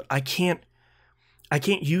doing, but I can't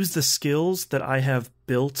use the skills that I have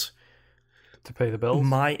built to pay the bills.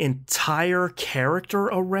 My entire character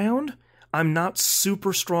around. I'm not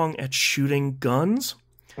super strong at shooting guns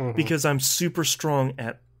because I'm super strong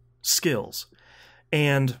at skills.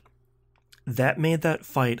 And that made that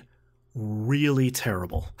fight really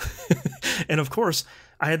terrible. And of course,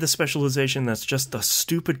 I had the specialization that's just the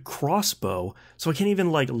stupid crossbow, so I can't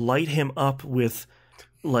even like light him up with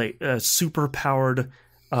like super powered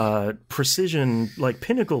precision like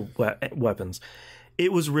pinnacle weapons.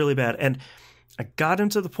 It was really bad, and I got him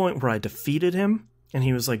to the point where I defeated him, and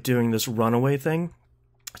he was like doing this runaway thing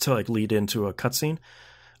to like lead into a cutscene.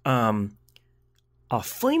 A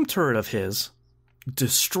flame turret of his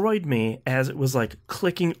destroyed me as it was like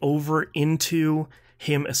clicking over into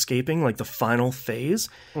him escaping like the final phase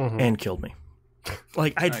and killed me.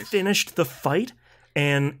 Like I'd finished the fight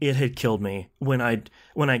and it had killed me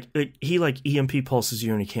he like EMP pulses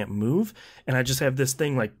you and you can't move, and I just have this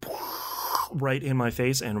thing like right in my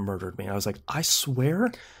face and murdered me. I was like, I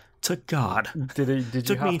swear to God. Did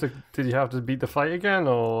you have to beat the fight again,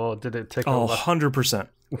 or did it take 100%.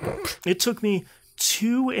 It took me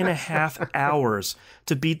 2.5 hours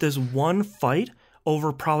to beat this one fight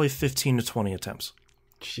over probably 15 to 20 attempts.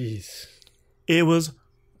 Jeez. It was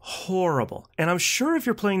horrible. And I'm sure if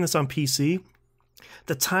you're playing this on PC,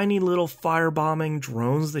 the tiny little firebombing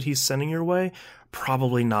drones that he's sending your way,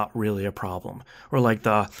 probably not really a problem. Or like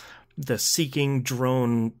the seeking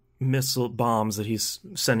drone missile bombs that he's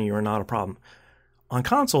sending you are not a problem. On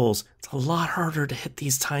consoles, it's a lot harder to hit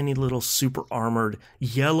these tiny little super armored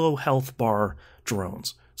yellow health bar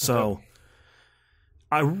drones. So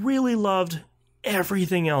I really loved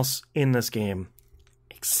everything else in this game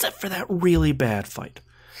except for that really bad fight.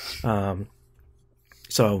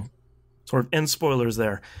 So sort of end spoilers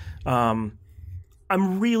there. I'm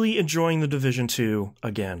really enjoying The Division 2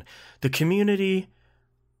 again. The community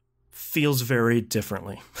feels very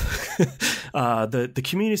differently. The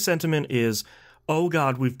community sentiment is, oh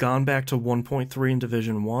God, we've gone back to 1.3 in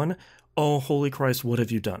Division 1. Oh, holy Christ, what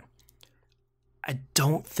have you done? I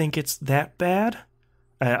don't think it's that bad.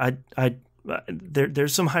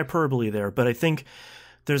 There's some hyperbole there, but I think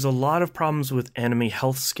there's a lot of problems with enemy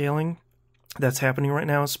health scaling that's happening right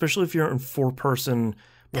now, especially if you're in 4-person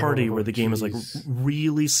party where the game is like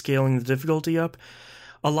really scaling the difficulty up.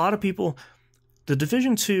 A lot of people, the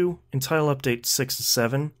Division 2 in Title Update 6 and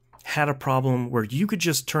 7 had a problem where you could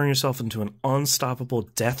just turn yourself into an unstoppable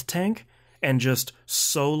death tank and just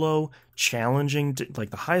solo challenging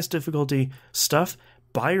like the highest difficulty stuff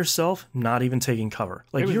by yourself, not even taking cover.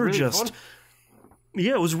 Like you're really just fun.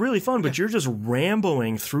 Yeah, it was really fun, but you're just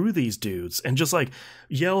ramboing through these dudes and just like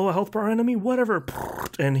yellow health bar enemy, whatever,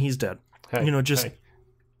 and he's dead. Hey,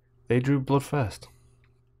 they drew blood fast.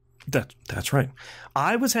 That's right.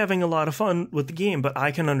 I was having a lot of fun with the game, but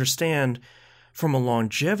I can understand from a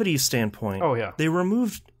longevity standpoint. Oh, yeah. They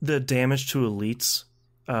removed the damage to elites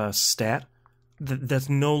stat that's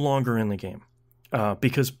no longer in the game.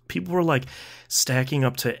 Because people were like stacking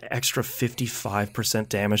up to extra 55%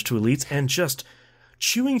 damage to elites and just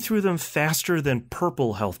chewing through them faster than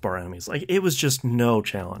purple health bar enemies. Like, it was just no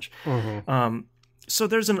challenge. So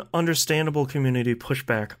there's an understandable community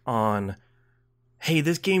pushback on, hey,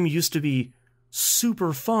 this game used to be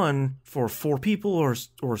super fun for 4 people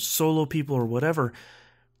or solo people or whatever,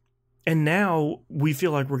 and now we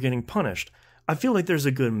feel like we're getting punished. I feel like there's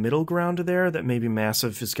a good middle ground there that maybe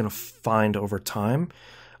Massive is going to find over time,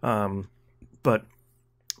 but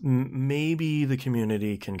maybe the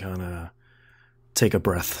community can kind of take a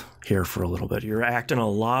breath here for a little bit. You're acting a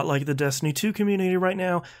lot like the Destiny 2 community right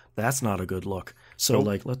now. That's not a good look. So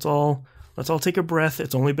like, let's all take a breath.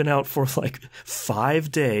 It's only been out for like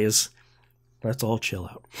 5 days. Let's all chill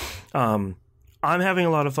out. I'm having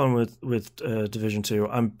a lot of fun with Division 2.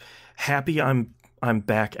 I'm happy I'm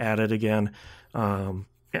back at it again.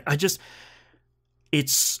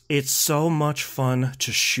 It's so much fun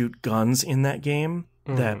to shoot guns in that game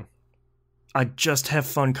that I just have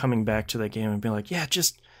fun coming back to that game and being like, yeah,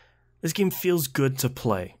 this game feels good to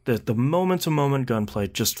play. The moment-to-moment gunplay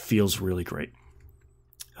just feels really great.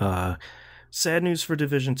 Sad news for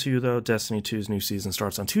Division 2, though. Destiny 2's new season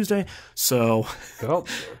starts on Tuesday, so...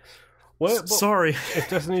 Well, sorry. If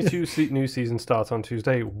Destiny 2's new season starts on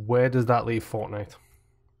Tuesday, where does that leave Fortnite?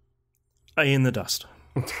 In the dust.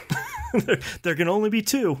 There can only be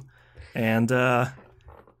 2, and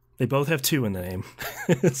they both have 2 in the name.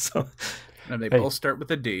 So, and they both start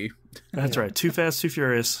with a D. That's right. Too Fast, Too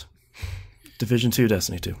Furious. Division 2,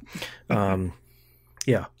 Destiny 2.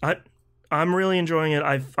 Yeah, I'm really enjoying it.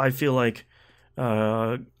 I feel like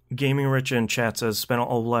Gaming Rich in chat says spent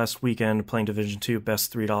all last weekend playing Division 2,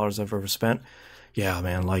 best $3 I've ever spent. Yeah,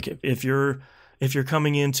 man. Like if you're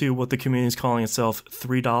coming into what the community is calling itself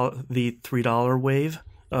the $3 wave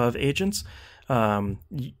of agents,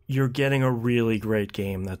 you're getting a really great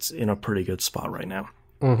game that's in a pretty good spot right now.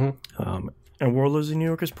 And Warlords of New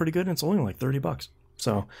York is pretty good, and it's only like $30.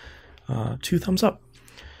 So 2 thumbs up.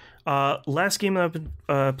 Last game that I've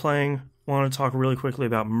been playing, want to talk really quickly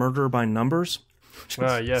about Murder by Numbers.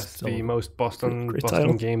 Yes, the most Boston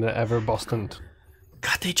game that ever Bostoned.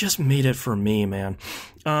 God, they just made it for me, man.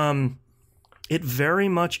 It very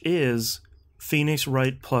much is Phoenix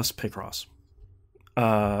Wright plus Picross.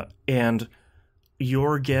 And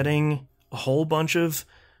you're getting a whole bunch of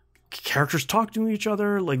characters talk to each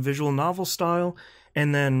other, like visual novel style,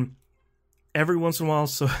 and then every once in a while,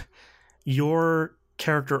 so your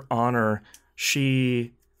character Honor,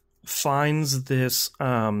 she finds this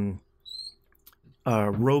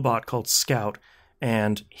robot called Scout,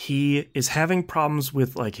 and he is having problems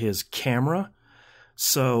with like his camera.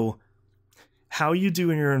 So how you do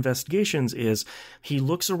in your investigations is he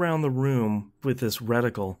looks around the room with this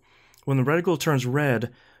reticle. When the reticle turns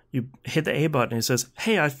red, you hit the A button and it says,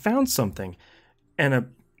 hey, I found something. And a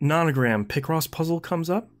nonogram Picross puzzle comes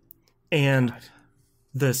up, and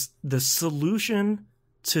the solution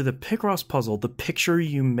to the Picross puzzle, the picture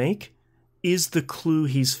you make, is the clue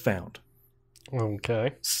he's found.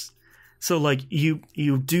 Okay. So like you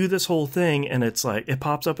do this whole thing, and it's like it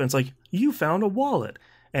pops up and it's like, you found a wallet.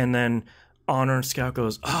 And then Honor and Scout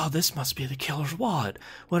goes, oh, this must be the killer's wallet.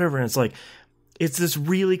 Whatever. And it's like, it's this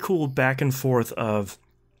really cool back and forth of,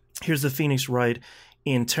 here's the Phoenix Wright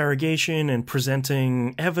interrogation and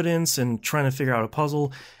presenting evidence and trying to figure out a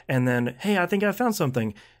puzzle, and then, hey, I think I found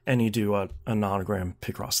something, and you do a nonogram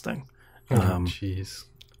Picross thing. Jeez.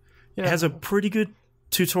 It has a pretty good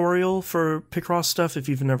tutorial for Picross stuff if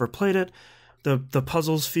you've never played it. The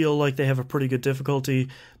puzzles feel like they have a pretty good difficulty.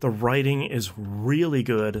 The writing is really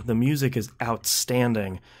good. The music is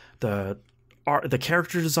outstanding. The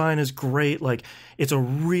character design is great. Like, it's a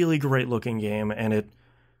really great looking game, and it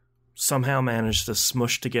somehow managed to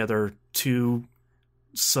smush together 2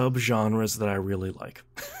 subgenres that I really like.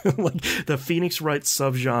 Like the Phoenix Wright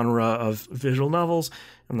subgenre of visual novels,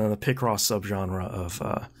 and then the Picross subgenre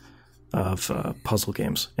of puzzle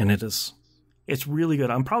games. And it's really good.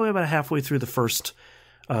 I'm probably about halfway through the first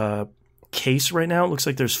case right now. It looks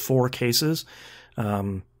like there's 4 cases.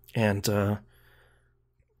 And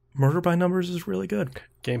Murder by Numbers is really good.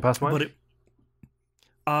 Game Pass when? But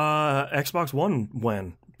Xbox One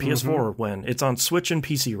when? PS4 when? It's on Switch and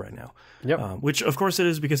PC right now. Yep. Which of course it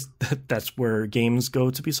is, because that's where games go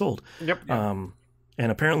to be sold. Yep. And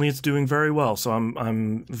apparently it's doing very well. So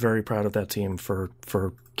I'm very proud of that team for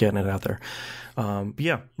getting it out there. But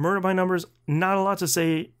yeah, Murder by Numbers, not a lot to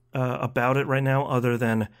say about it right now, other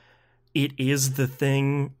than it is the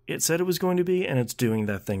thing it said it was going to be, and it's doing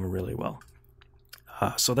that thing really well.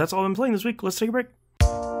 So that's all I've been playing this week. Let's take a break.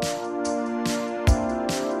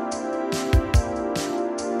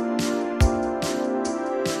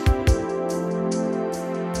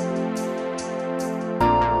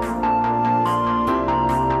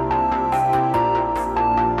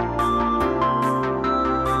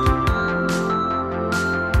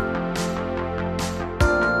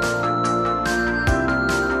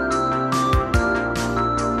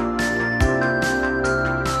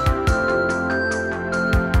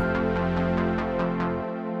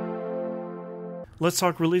 Let's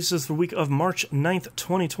talk releases the week of March 9th,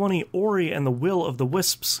 2020. Ori and the Will of the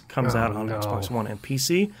Wisps comes out on Xbox One and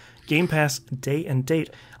PC. Game Pass day and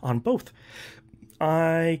date on both.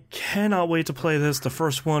 I cannot wait to play this. The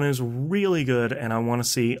first one is really good, and I want to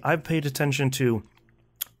see... I've paid attention to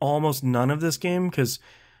almost none of this game, because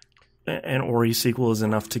an Ori sequel is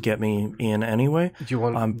enough to get me in anyway. Do you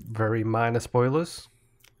want very minor spoilers?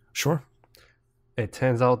 Sure. It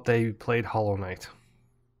turns out they played Hollow Knight.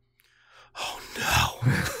 Oh, no.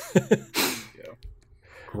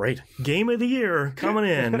 Great. Game of the year coming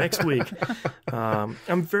in next week. I'm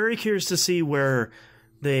very curious to see how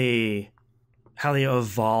they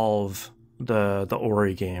evolve the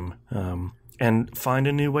Ori game and find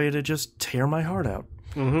a new way to just tear my heart out.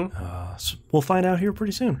 So we'll find out here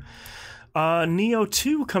pretty soon. Nioh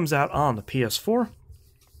 2 comes out on the PS4.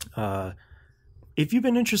 If you've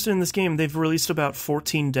been interested in this game, they've released about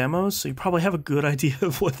 14 demos, so you probably have a good idea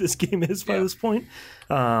of what this game is by this point.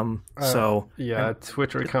 Twitter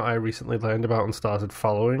account I recently learned about and started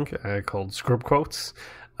following called Scrub Quotes.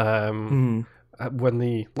 When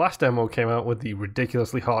the last demo came out with the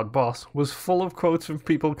ridiculously hard boss, was full of quotes of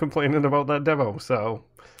people complaining about that demo. So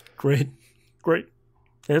great.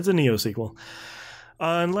 It's a Nioh sequel.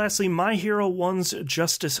 And lastly, My Hero 1's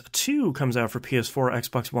Justice 2 comes out for PS4,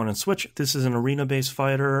 Xbox One, and Switch. This is an arena-based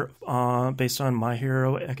fighter based on My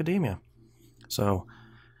Hero Academia. So,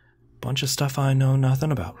 bunch of stuff I know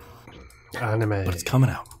nothing about. Anime. But it's coming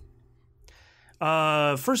out.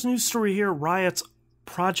 First news story here, Riot's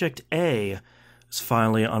Project A is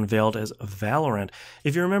finally unveiled as Valorant.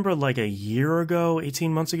 If you remember, like a year ago,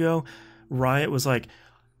 18 months ago, Riot was like,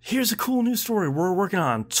 here's a cool news story. We're working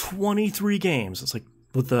on 23 games. It's like,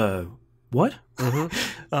 with the what? So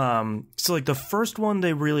like the first one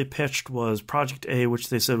they really pitched was Project A, which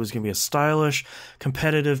they said was going to be a stylish,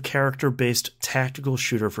 competitive, character-based tactical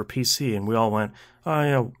shooter for PC. And we all went, oh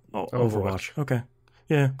yeah, Overwatch. Okay.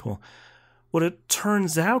 Yeah, cool. What it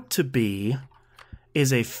turns out to be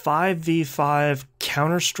is a 5v5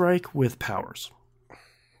 Counter-Strike with powers.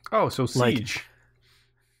 Oh, so Siege.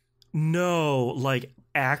 No, like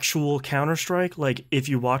actual Counter-Strike. Like if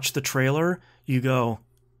you watch the trailer, you go,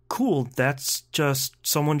 cool, that's just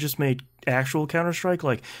someone just made actual Counter-Strike.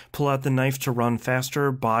 Like pull out the knife to run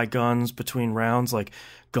faster, buy guns between rounds. Like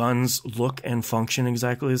guns look and function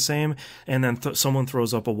exactly the same. And then someone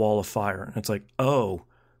throws up a wall of fire. And it's like, oh,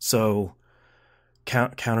 so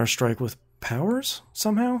Counter-Strike with powers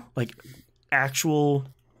somehow? Like actual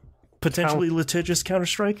potentially litigious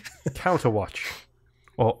Counter-Strike? Counterwatch.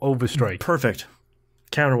 Or Overstrike. Perfect.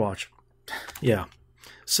 Counterwatch. Yeah.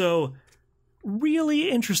 So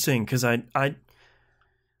really interesting, because I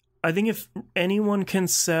think if anyone can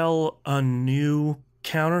sell a new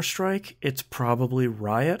Counter-Strike, it's probably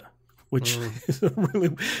Riot, which is a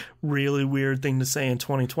really, really weird thing to say in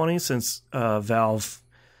 2020, since Valve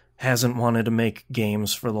hasn't wanted to make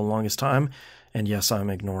games for the longest time. And yes,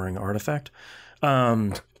 I'm ignoring Artifact.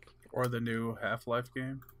 Or the new Half-Life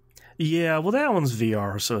game. Yeah, well, that one's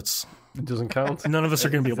VR, so it doesn't count. None of us are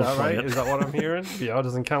going to be able to play it. Is that what I'm hearing? VR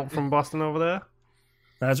doesn't count from Boston over there?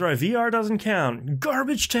 That's right. VR doesn't count.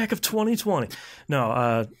 Garbage tech of 2020.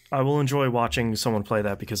 No, I will enjoy watching someone play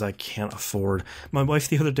that because I can't afford. My wife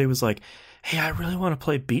the other day was like, hey, I really want to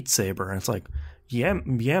play Beat Saber. And it's like, yeah,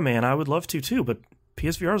 man, I would love to too, but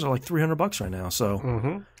PSVRs are like $300 right now, so.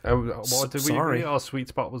 What did we agree? Our sweet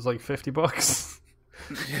spot was like $50.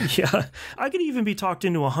 Yeah, I could even be talked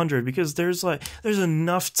into 100 because there's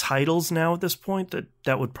enough titles now at this point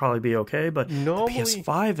that would probably be okay. But normally, the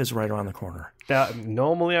PS5 is right around the corner.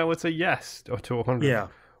 Normally, I would say yes to 100. Yeah,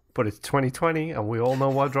 but it's 2020, and we all know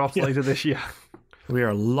what drops later this year. We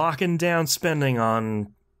are locking down spending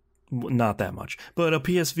on not that much, but a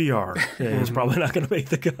PSVR is probably not going to make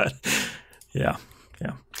the cut. Yeah.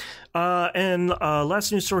 And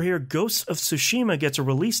last news story here: Ghost of Tsushima gets a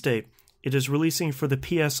release date. It is releasing for the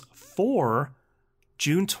PS4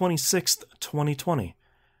 June 26th, 2020.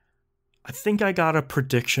 I think I got a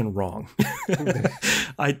prediction wrong.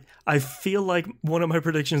 I feel like one of my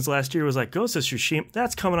predictions last year was like Ghost of Tsushima,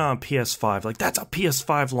 that's coming out on PS5. Like, that's a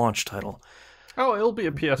PS5 launch title. Oh, it'll be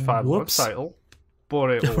a PS5 launch title,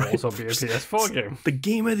 but it will also be a PS4 game. The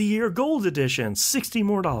Game of the Year Gold Edition, $60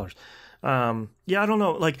 more. Yeah, I don't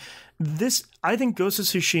know. Like, this, I think Ghost of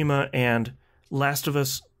Tsushima and Last of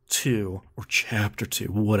Us 2, or Chapter 2,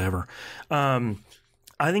 whatever. I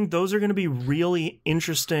think those are going to be really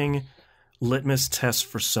interesting litmus tests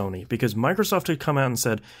for Sony, because Microsoft had come out and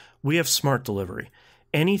said, we have smart delivery.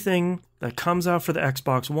 Anything that comes out for the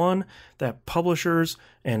Xbox One, that publishers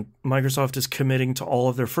and Microsoft is committing to all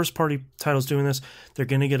of their first-party titles doing this, they're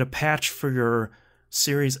going to get a patch for your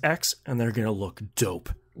Series X, and they're going to look dope.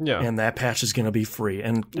 Yeah. And that patch is going to be free.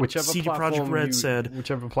 And CD Projekt Red said,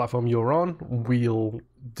 whichever platform you're on, we'll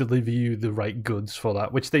deliver you the right goods for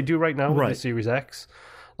that, which they do right now with the Series X.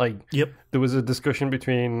 Like, there was a discussion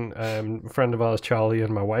between a friend of ours, Charlie,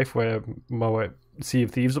 and my wife, where my wife, Sea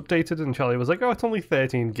of Thieves updated, and Charlie was like, oh, it's only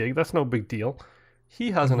 13 gig, that's no big deal.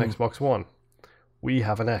 He has an Xbox One. We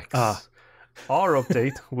have an X. Our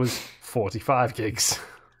update was 45 gigs.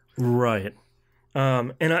 Right.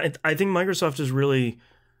 And I think Microsoft is really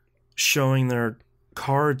showing their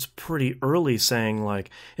cards pretty early, saying, like,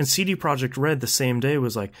 and CD Projekt Red the same day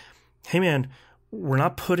was like, hey, man, we're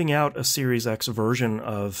not putting out a Series X version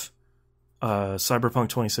of Cyberpunk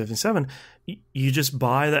 2077. You just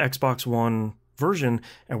buy the Xbox One version,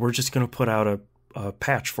 and we're just going to put out a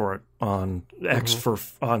patch for it on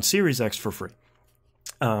on Series X for free.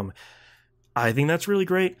 I think that's really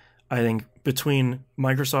great. I think between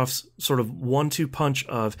Microsoft's sort of 1-2 punch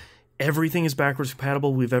of everything is backwards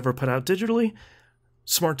compatible we've ever put out digitally,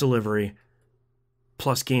 smart delivery,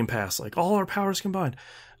 plus Game Pass, like all our powers combined.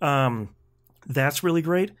 That's really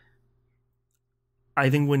great.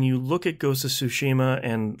 I think when you look at Ghost of Tsushima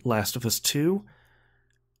and Last of Us 2,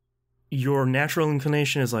 your natural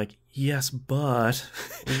inclination is like, yes, but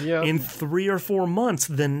in 3 or 4 months,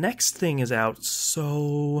 the next thing is out. So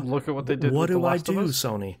look at what they did. What with do I Last of do, Us.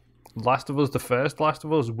 Sony? Last of Us, the first Last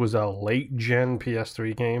of Us, was a late-gen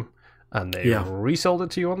PS3 game, and they resold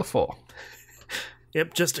it to you on the 4.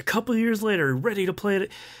 Yep, just a couple years later, ready to play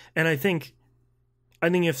it. And I think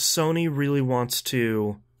if Sony really wants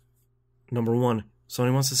to, number one,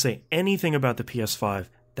 Sony wants to say anything about the PS5,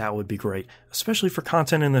 that would be great, especially for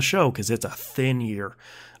content in the show, because it's a thin year.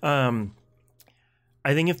 I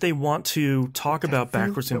think if they want to talk about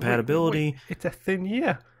backwards compatibility... Wait, it's a thin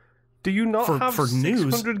year. Do you not have for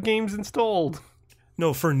 600 news, games installed?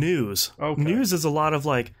 No, for news. Okay. News is a lot of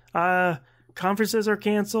like, conferences are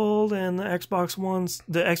canceled and the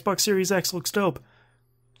Xbox Series X looks dope.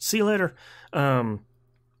 See you later.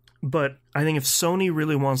 But I think if Sony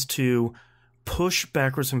really wants to push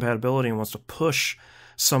backwards compatibility and wants to push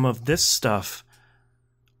some of this stuff,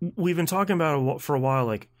 we've been talking about it for a while,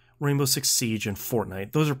 like Rainbow Six Siege and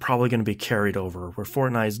Fortnite. Those are probably going to be carried over, where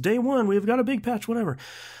Fortnite is day one, we've got a big patch, whatever.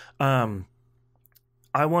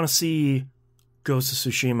 I want to see Ghost of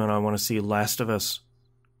Tsushima, and I want to see Last of Us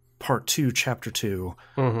Part 2, Chapter 2,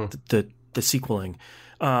 the sequeling.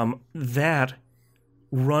 That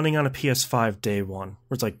running on a PS5 day one,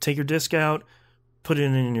 where it's like, take your disc out, put it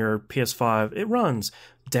in your PS5, it runs.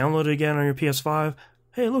 Download it again on your PS5.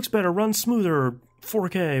 Hey, it looks better, runs smoother,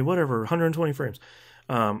 4K, whatever, 120 frames.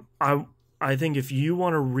 I think if you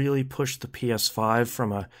want to really push the PS5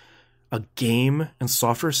 from a game and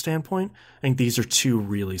software standpoint, I think these are two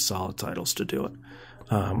really solid titles to do it.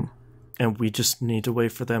 And we just need to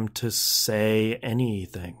wait for them to say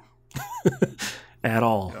anything at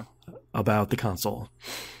all about the console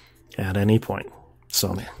at any point.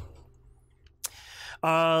 Sony.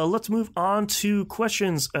 Let's move on to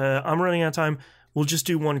questions. I'm running out of time. We'll just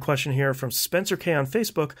do one question here from Spencer K on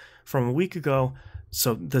Facebook from a week ago.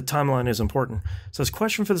 So the timeline is important. So this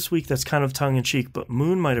question for this week that's kind of tongue-in-cheek, but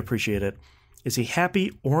Moon might appreciate it. Is he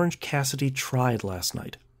happy Orange Cassidy tried last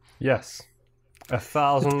night? Yes.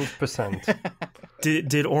 1,000%.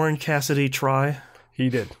 Did Orange Cassidy try? He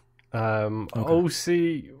did.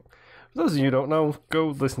 OC... For those of you who don't know, go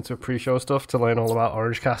listen to pre-show stuff to learn all about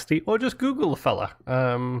Orange Cassidy, or just Google the fella.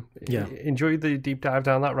 Enjoy the deep dive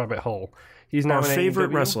down that rabbit hole. He's now our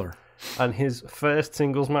favorite wrestler. And his first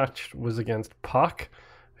singles match was against Pac,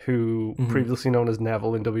 who previously known as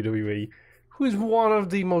Neville in WWE, who is one of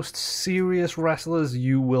the most serious wrestlers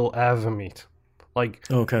you will ever meet. Like,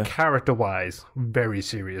 character-wise, very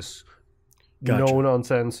serious. Gotcha. No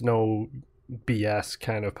nonsense, no BS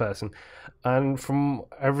kind of person. And from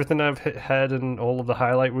everything I've heard and all of the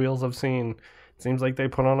highlight reels I've seen, it seems like they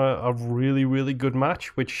put on a really, really good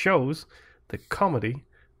match, which shows that comedy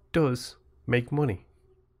does make money.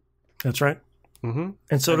 That's right. Mm-hmm.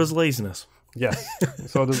 And so does laziness. Yes,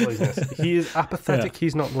 so does laziness. He is apathetic. Yeah.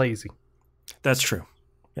 He's not lazy. That's true.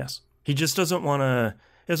 Yes, he just doesn't want to.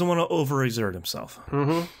 Doesn't want to overexert himself.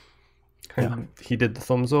 Mm-hmm. And he did the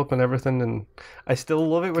thumbs up and everything, and I still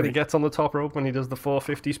love it when he gets on the top rope when he does the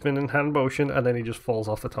 450 spinning hand motion, and then he just falls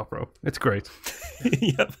off the top rope. It's great.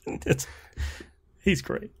 Yep, he's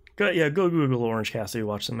great. Go Google Orange Cassidy,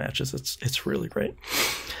 watch some matches. It's really great.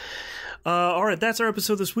 All right, that's our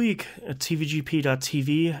episode this week at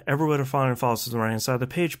tvgp.tv. Everywhere to find and follow us on the right hand side of the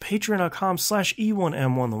page.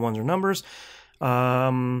 Patreon.com/E1M1. The ones are numbers.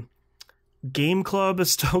 Game Club is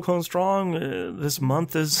still going strong. This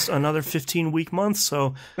month is another 15-week month,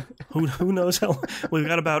 so who knows how. We've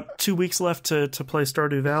got about 2 weeks left to play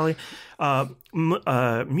Stardew Valley.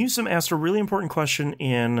 Musum asked a really important question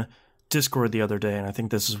in Discord the other day, and I think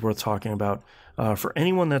this is worth talking about for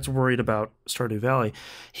anyone that's worried about Stardew Valley.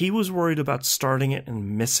 He was worried about starting it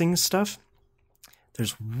and missing stuff.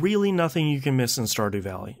 There's really nothing you can miss in Stardew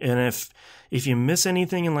Valley, and if you miss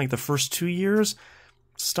anything in like the first 2 years,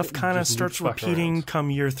 stuff kind of starts repeating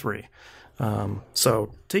come year 3.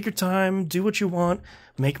 So take your time, do what you want,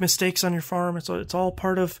 make mistakes on your farm. It's all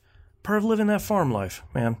part of living that farm life,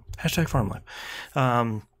 man. #farm life.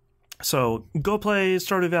 So go play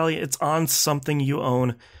Stardew Valley. It's on something you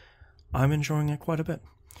own. I'm enjoying it quite a bit.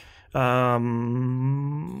 We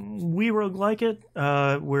roguelike it.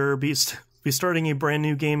 We're be starting a brand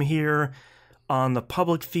new game here on the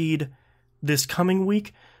public feed this coming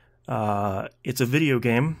week. It's a video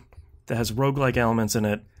game that has roguelike elements in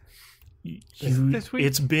it. This week?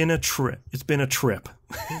 It's been a trip.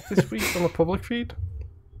 This week on the public feed?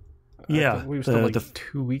 Yeah. We were still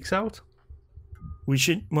 2 weeks out? We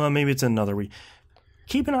should, well, maybe it's another week.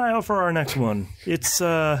 Keep an eye out for our next one. It's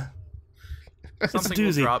something it's a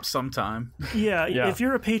doozy. Will drop sometime. Yeah, if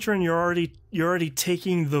you're a patron, you're already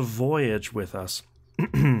taking the voyage with us.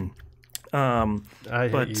 I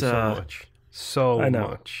hate you so much. So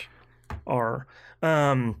much.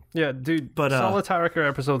 Yeah, dude, but Solitarica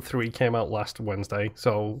episode 3 came out last Wednesday,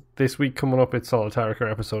 so this week coming up it's Solitarica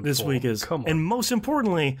episode 4. This week is, and most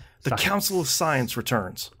importantly, the Council of Science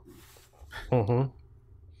returns.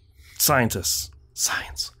 Scientists.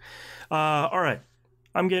 Science. All right,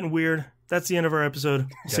 I'm getting weird. That's the end of our episode.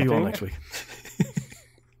 See you all next week.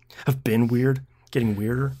 I've been weird. Getting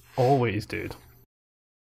weirder. Always, dude.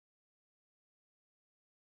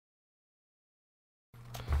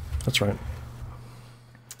 That's right.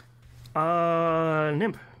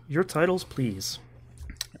 Nimp, your titles, please.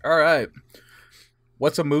 All right.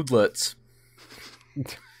 What's a Moodlets?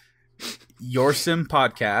 Your Sim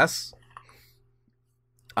Podcast.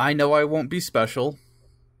 I Know I Won't Be Special.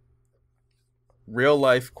 Real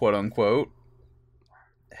Life, quote unquote.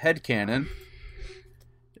 Headcanon.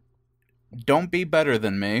 Don't Be Better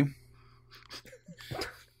Than Me.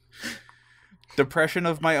 Depression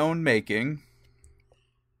of My Own Making.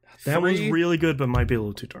 That was really good, but might be a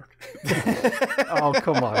little too dark. Oh,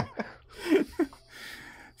 come on.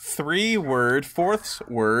 3-word, 4th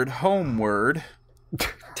word, home word.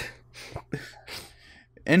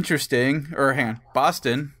 Interesting, or hang on,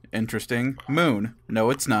 Boston, interesting, moon.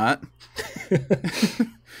 No, it's not.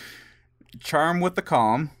 Charm with the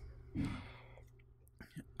calm.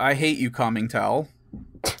 I hate you, calming towel.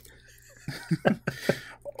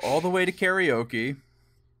 All the way to karaoke.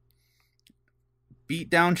 Beat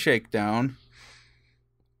Down, Shakedown,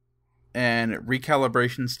 and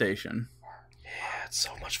Recalibration Station. Yeah, it's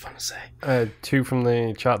so much fun to say. 2 from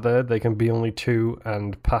the chat there. They can be only 2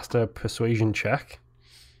 and passed a persuasion check.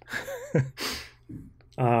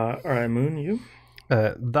 All right, Moon, you?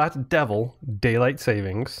 That devil, daylight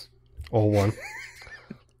savings, all 1.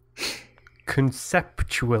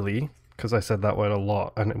 Conceptually, because I said that word a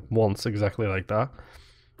lot and once exactly like that.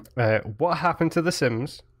 What happened to The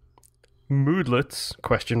Sims? Moodlets, ?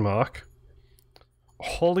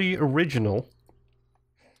 Holly Original.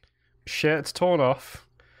 Shirts torn off.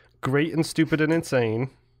 Great and stupid and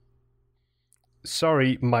insane.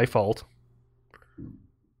 Sorry, my fault.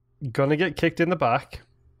 Gonna get kicked in the back.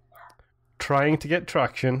 Trying to get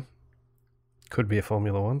traction. Could be a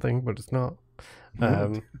Formula 1 thing, but it's not.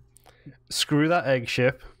 Screw that egg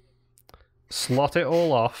ship. Slot it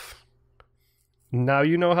all off. Now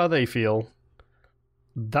you know how they feel.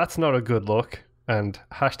 That's not a good look. And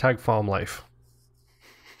 #farm life.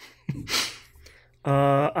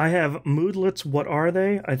 I have moodlets. What are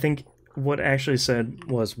they? I think what actually said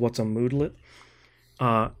was, what's a moodlet?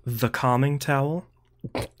 The calming towel.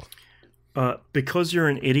 Because you're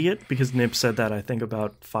an idiot, because Nip said that I think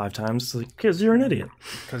about 5 times. Because you're an idiot.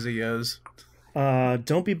 Because he is.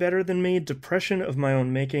 Don't be better than me, depression of my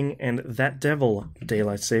own making, and that devil,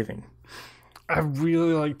 daylight saving. I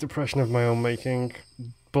really like depression of my own making,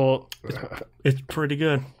 but It's pretty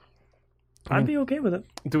good. I'd be okay with it.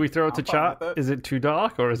 do we throw it to fine chat? with it. Is it too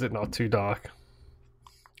dark or is it not too dark?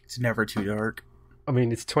 It's never too dark. I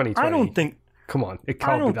mean, it's 2020. I don't think Come on, it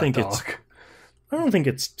can't don't be that think it's- dark. I don't think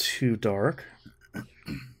it's too dark.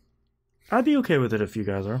 I'd be okay with it if you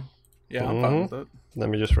guys are. Yeah, I'm fine with it. Let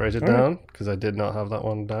me just write it All right. down because I did not have that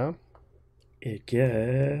one down. It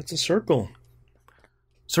gets a circle.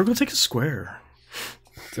 Circle takes a square.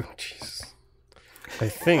 Oh, jeez. I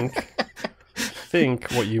think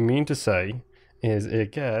what you mean to say is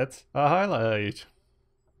it gets a highlight.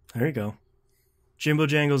 There you go. Jimbo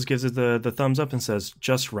Jangles gives it the thumbs up and says,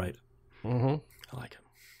 just right. Mm-hmm. I like it.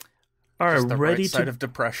 All right, It's the ready right side to... of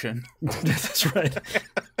depression. That's right.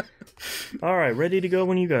 All right, ready to go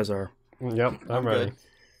when you guys are. Yep, I'm ready.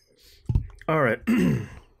 good. All right.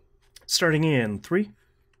 Starting in 3,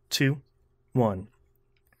 2, 1.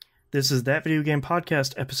 This is That Video Game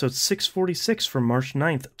Podcast, episode 646 from March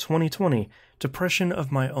 9th, 2020. Depression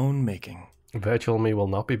of my own making. Virtual me will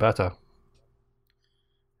not be better.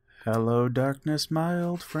 Hello, darkness, my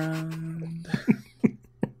old friend.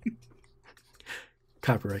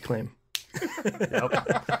 Copyright claim. Yep.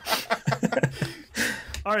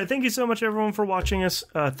 All right, thank you so much, everyone, for watching us.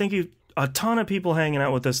 Thank you, a ton of people hanging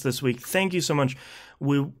out with us this week. Thank you so much.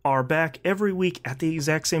 We are back every week at the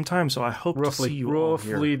exact same time, so I hope to see you all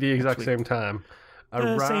here. Roughly the exact week. same time.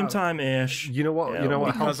 Same time-ish. You know what? Yeah, You know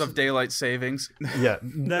what Because helps? of daylight savings. Yeah,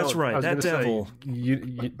 That's I right. was That gonna say, devil.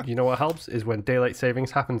 you know what helps is when daylight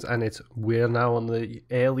savings happens, and we're now on the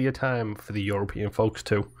earlier time for the European folks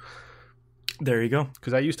too. There you go.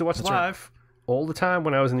 Because I used to watch live all the time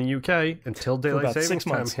when I was in the UK until daylight about savings 6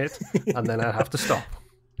 time months. hit, and then I'd have to stop.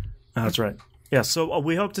 That's right. Yeah, so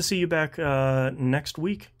we hope to see you back next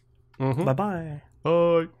week. Mm-hmm. Bye-bye.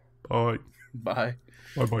 Bye. Bye. Bye.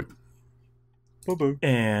 Bye. Bye. Boo-boo.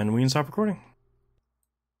 And we can stop recording.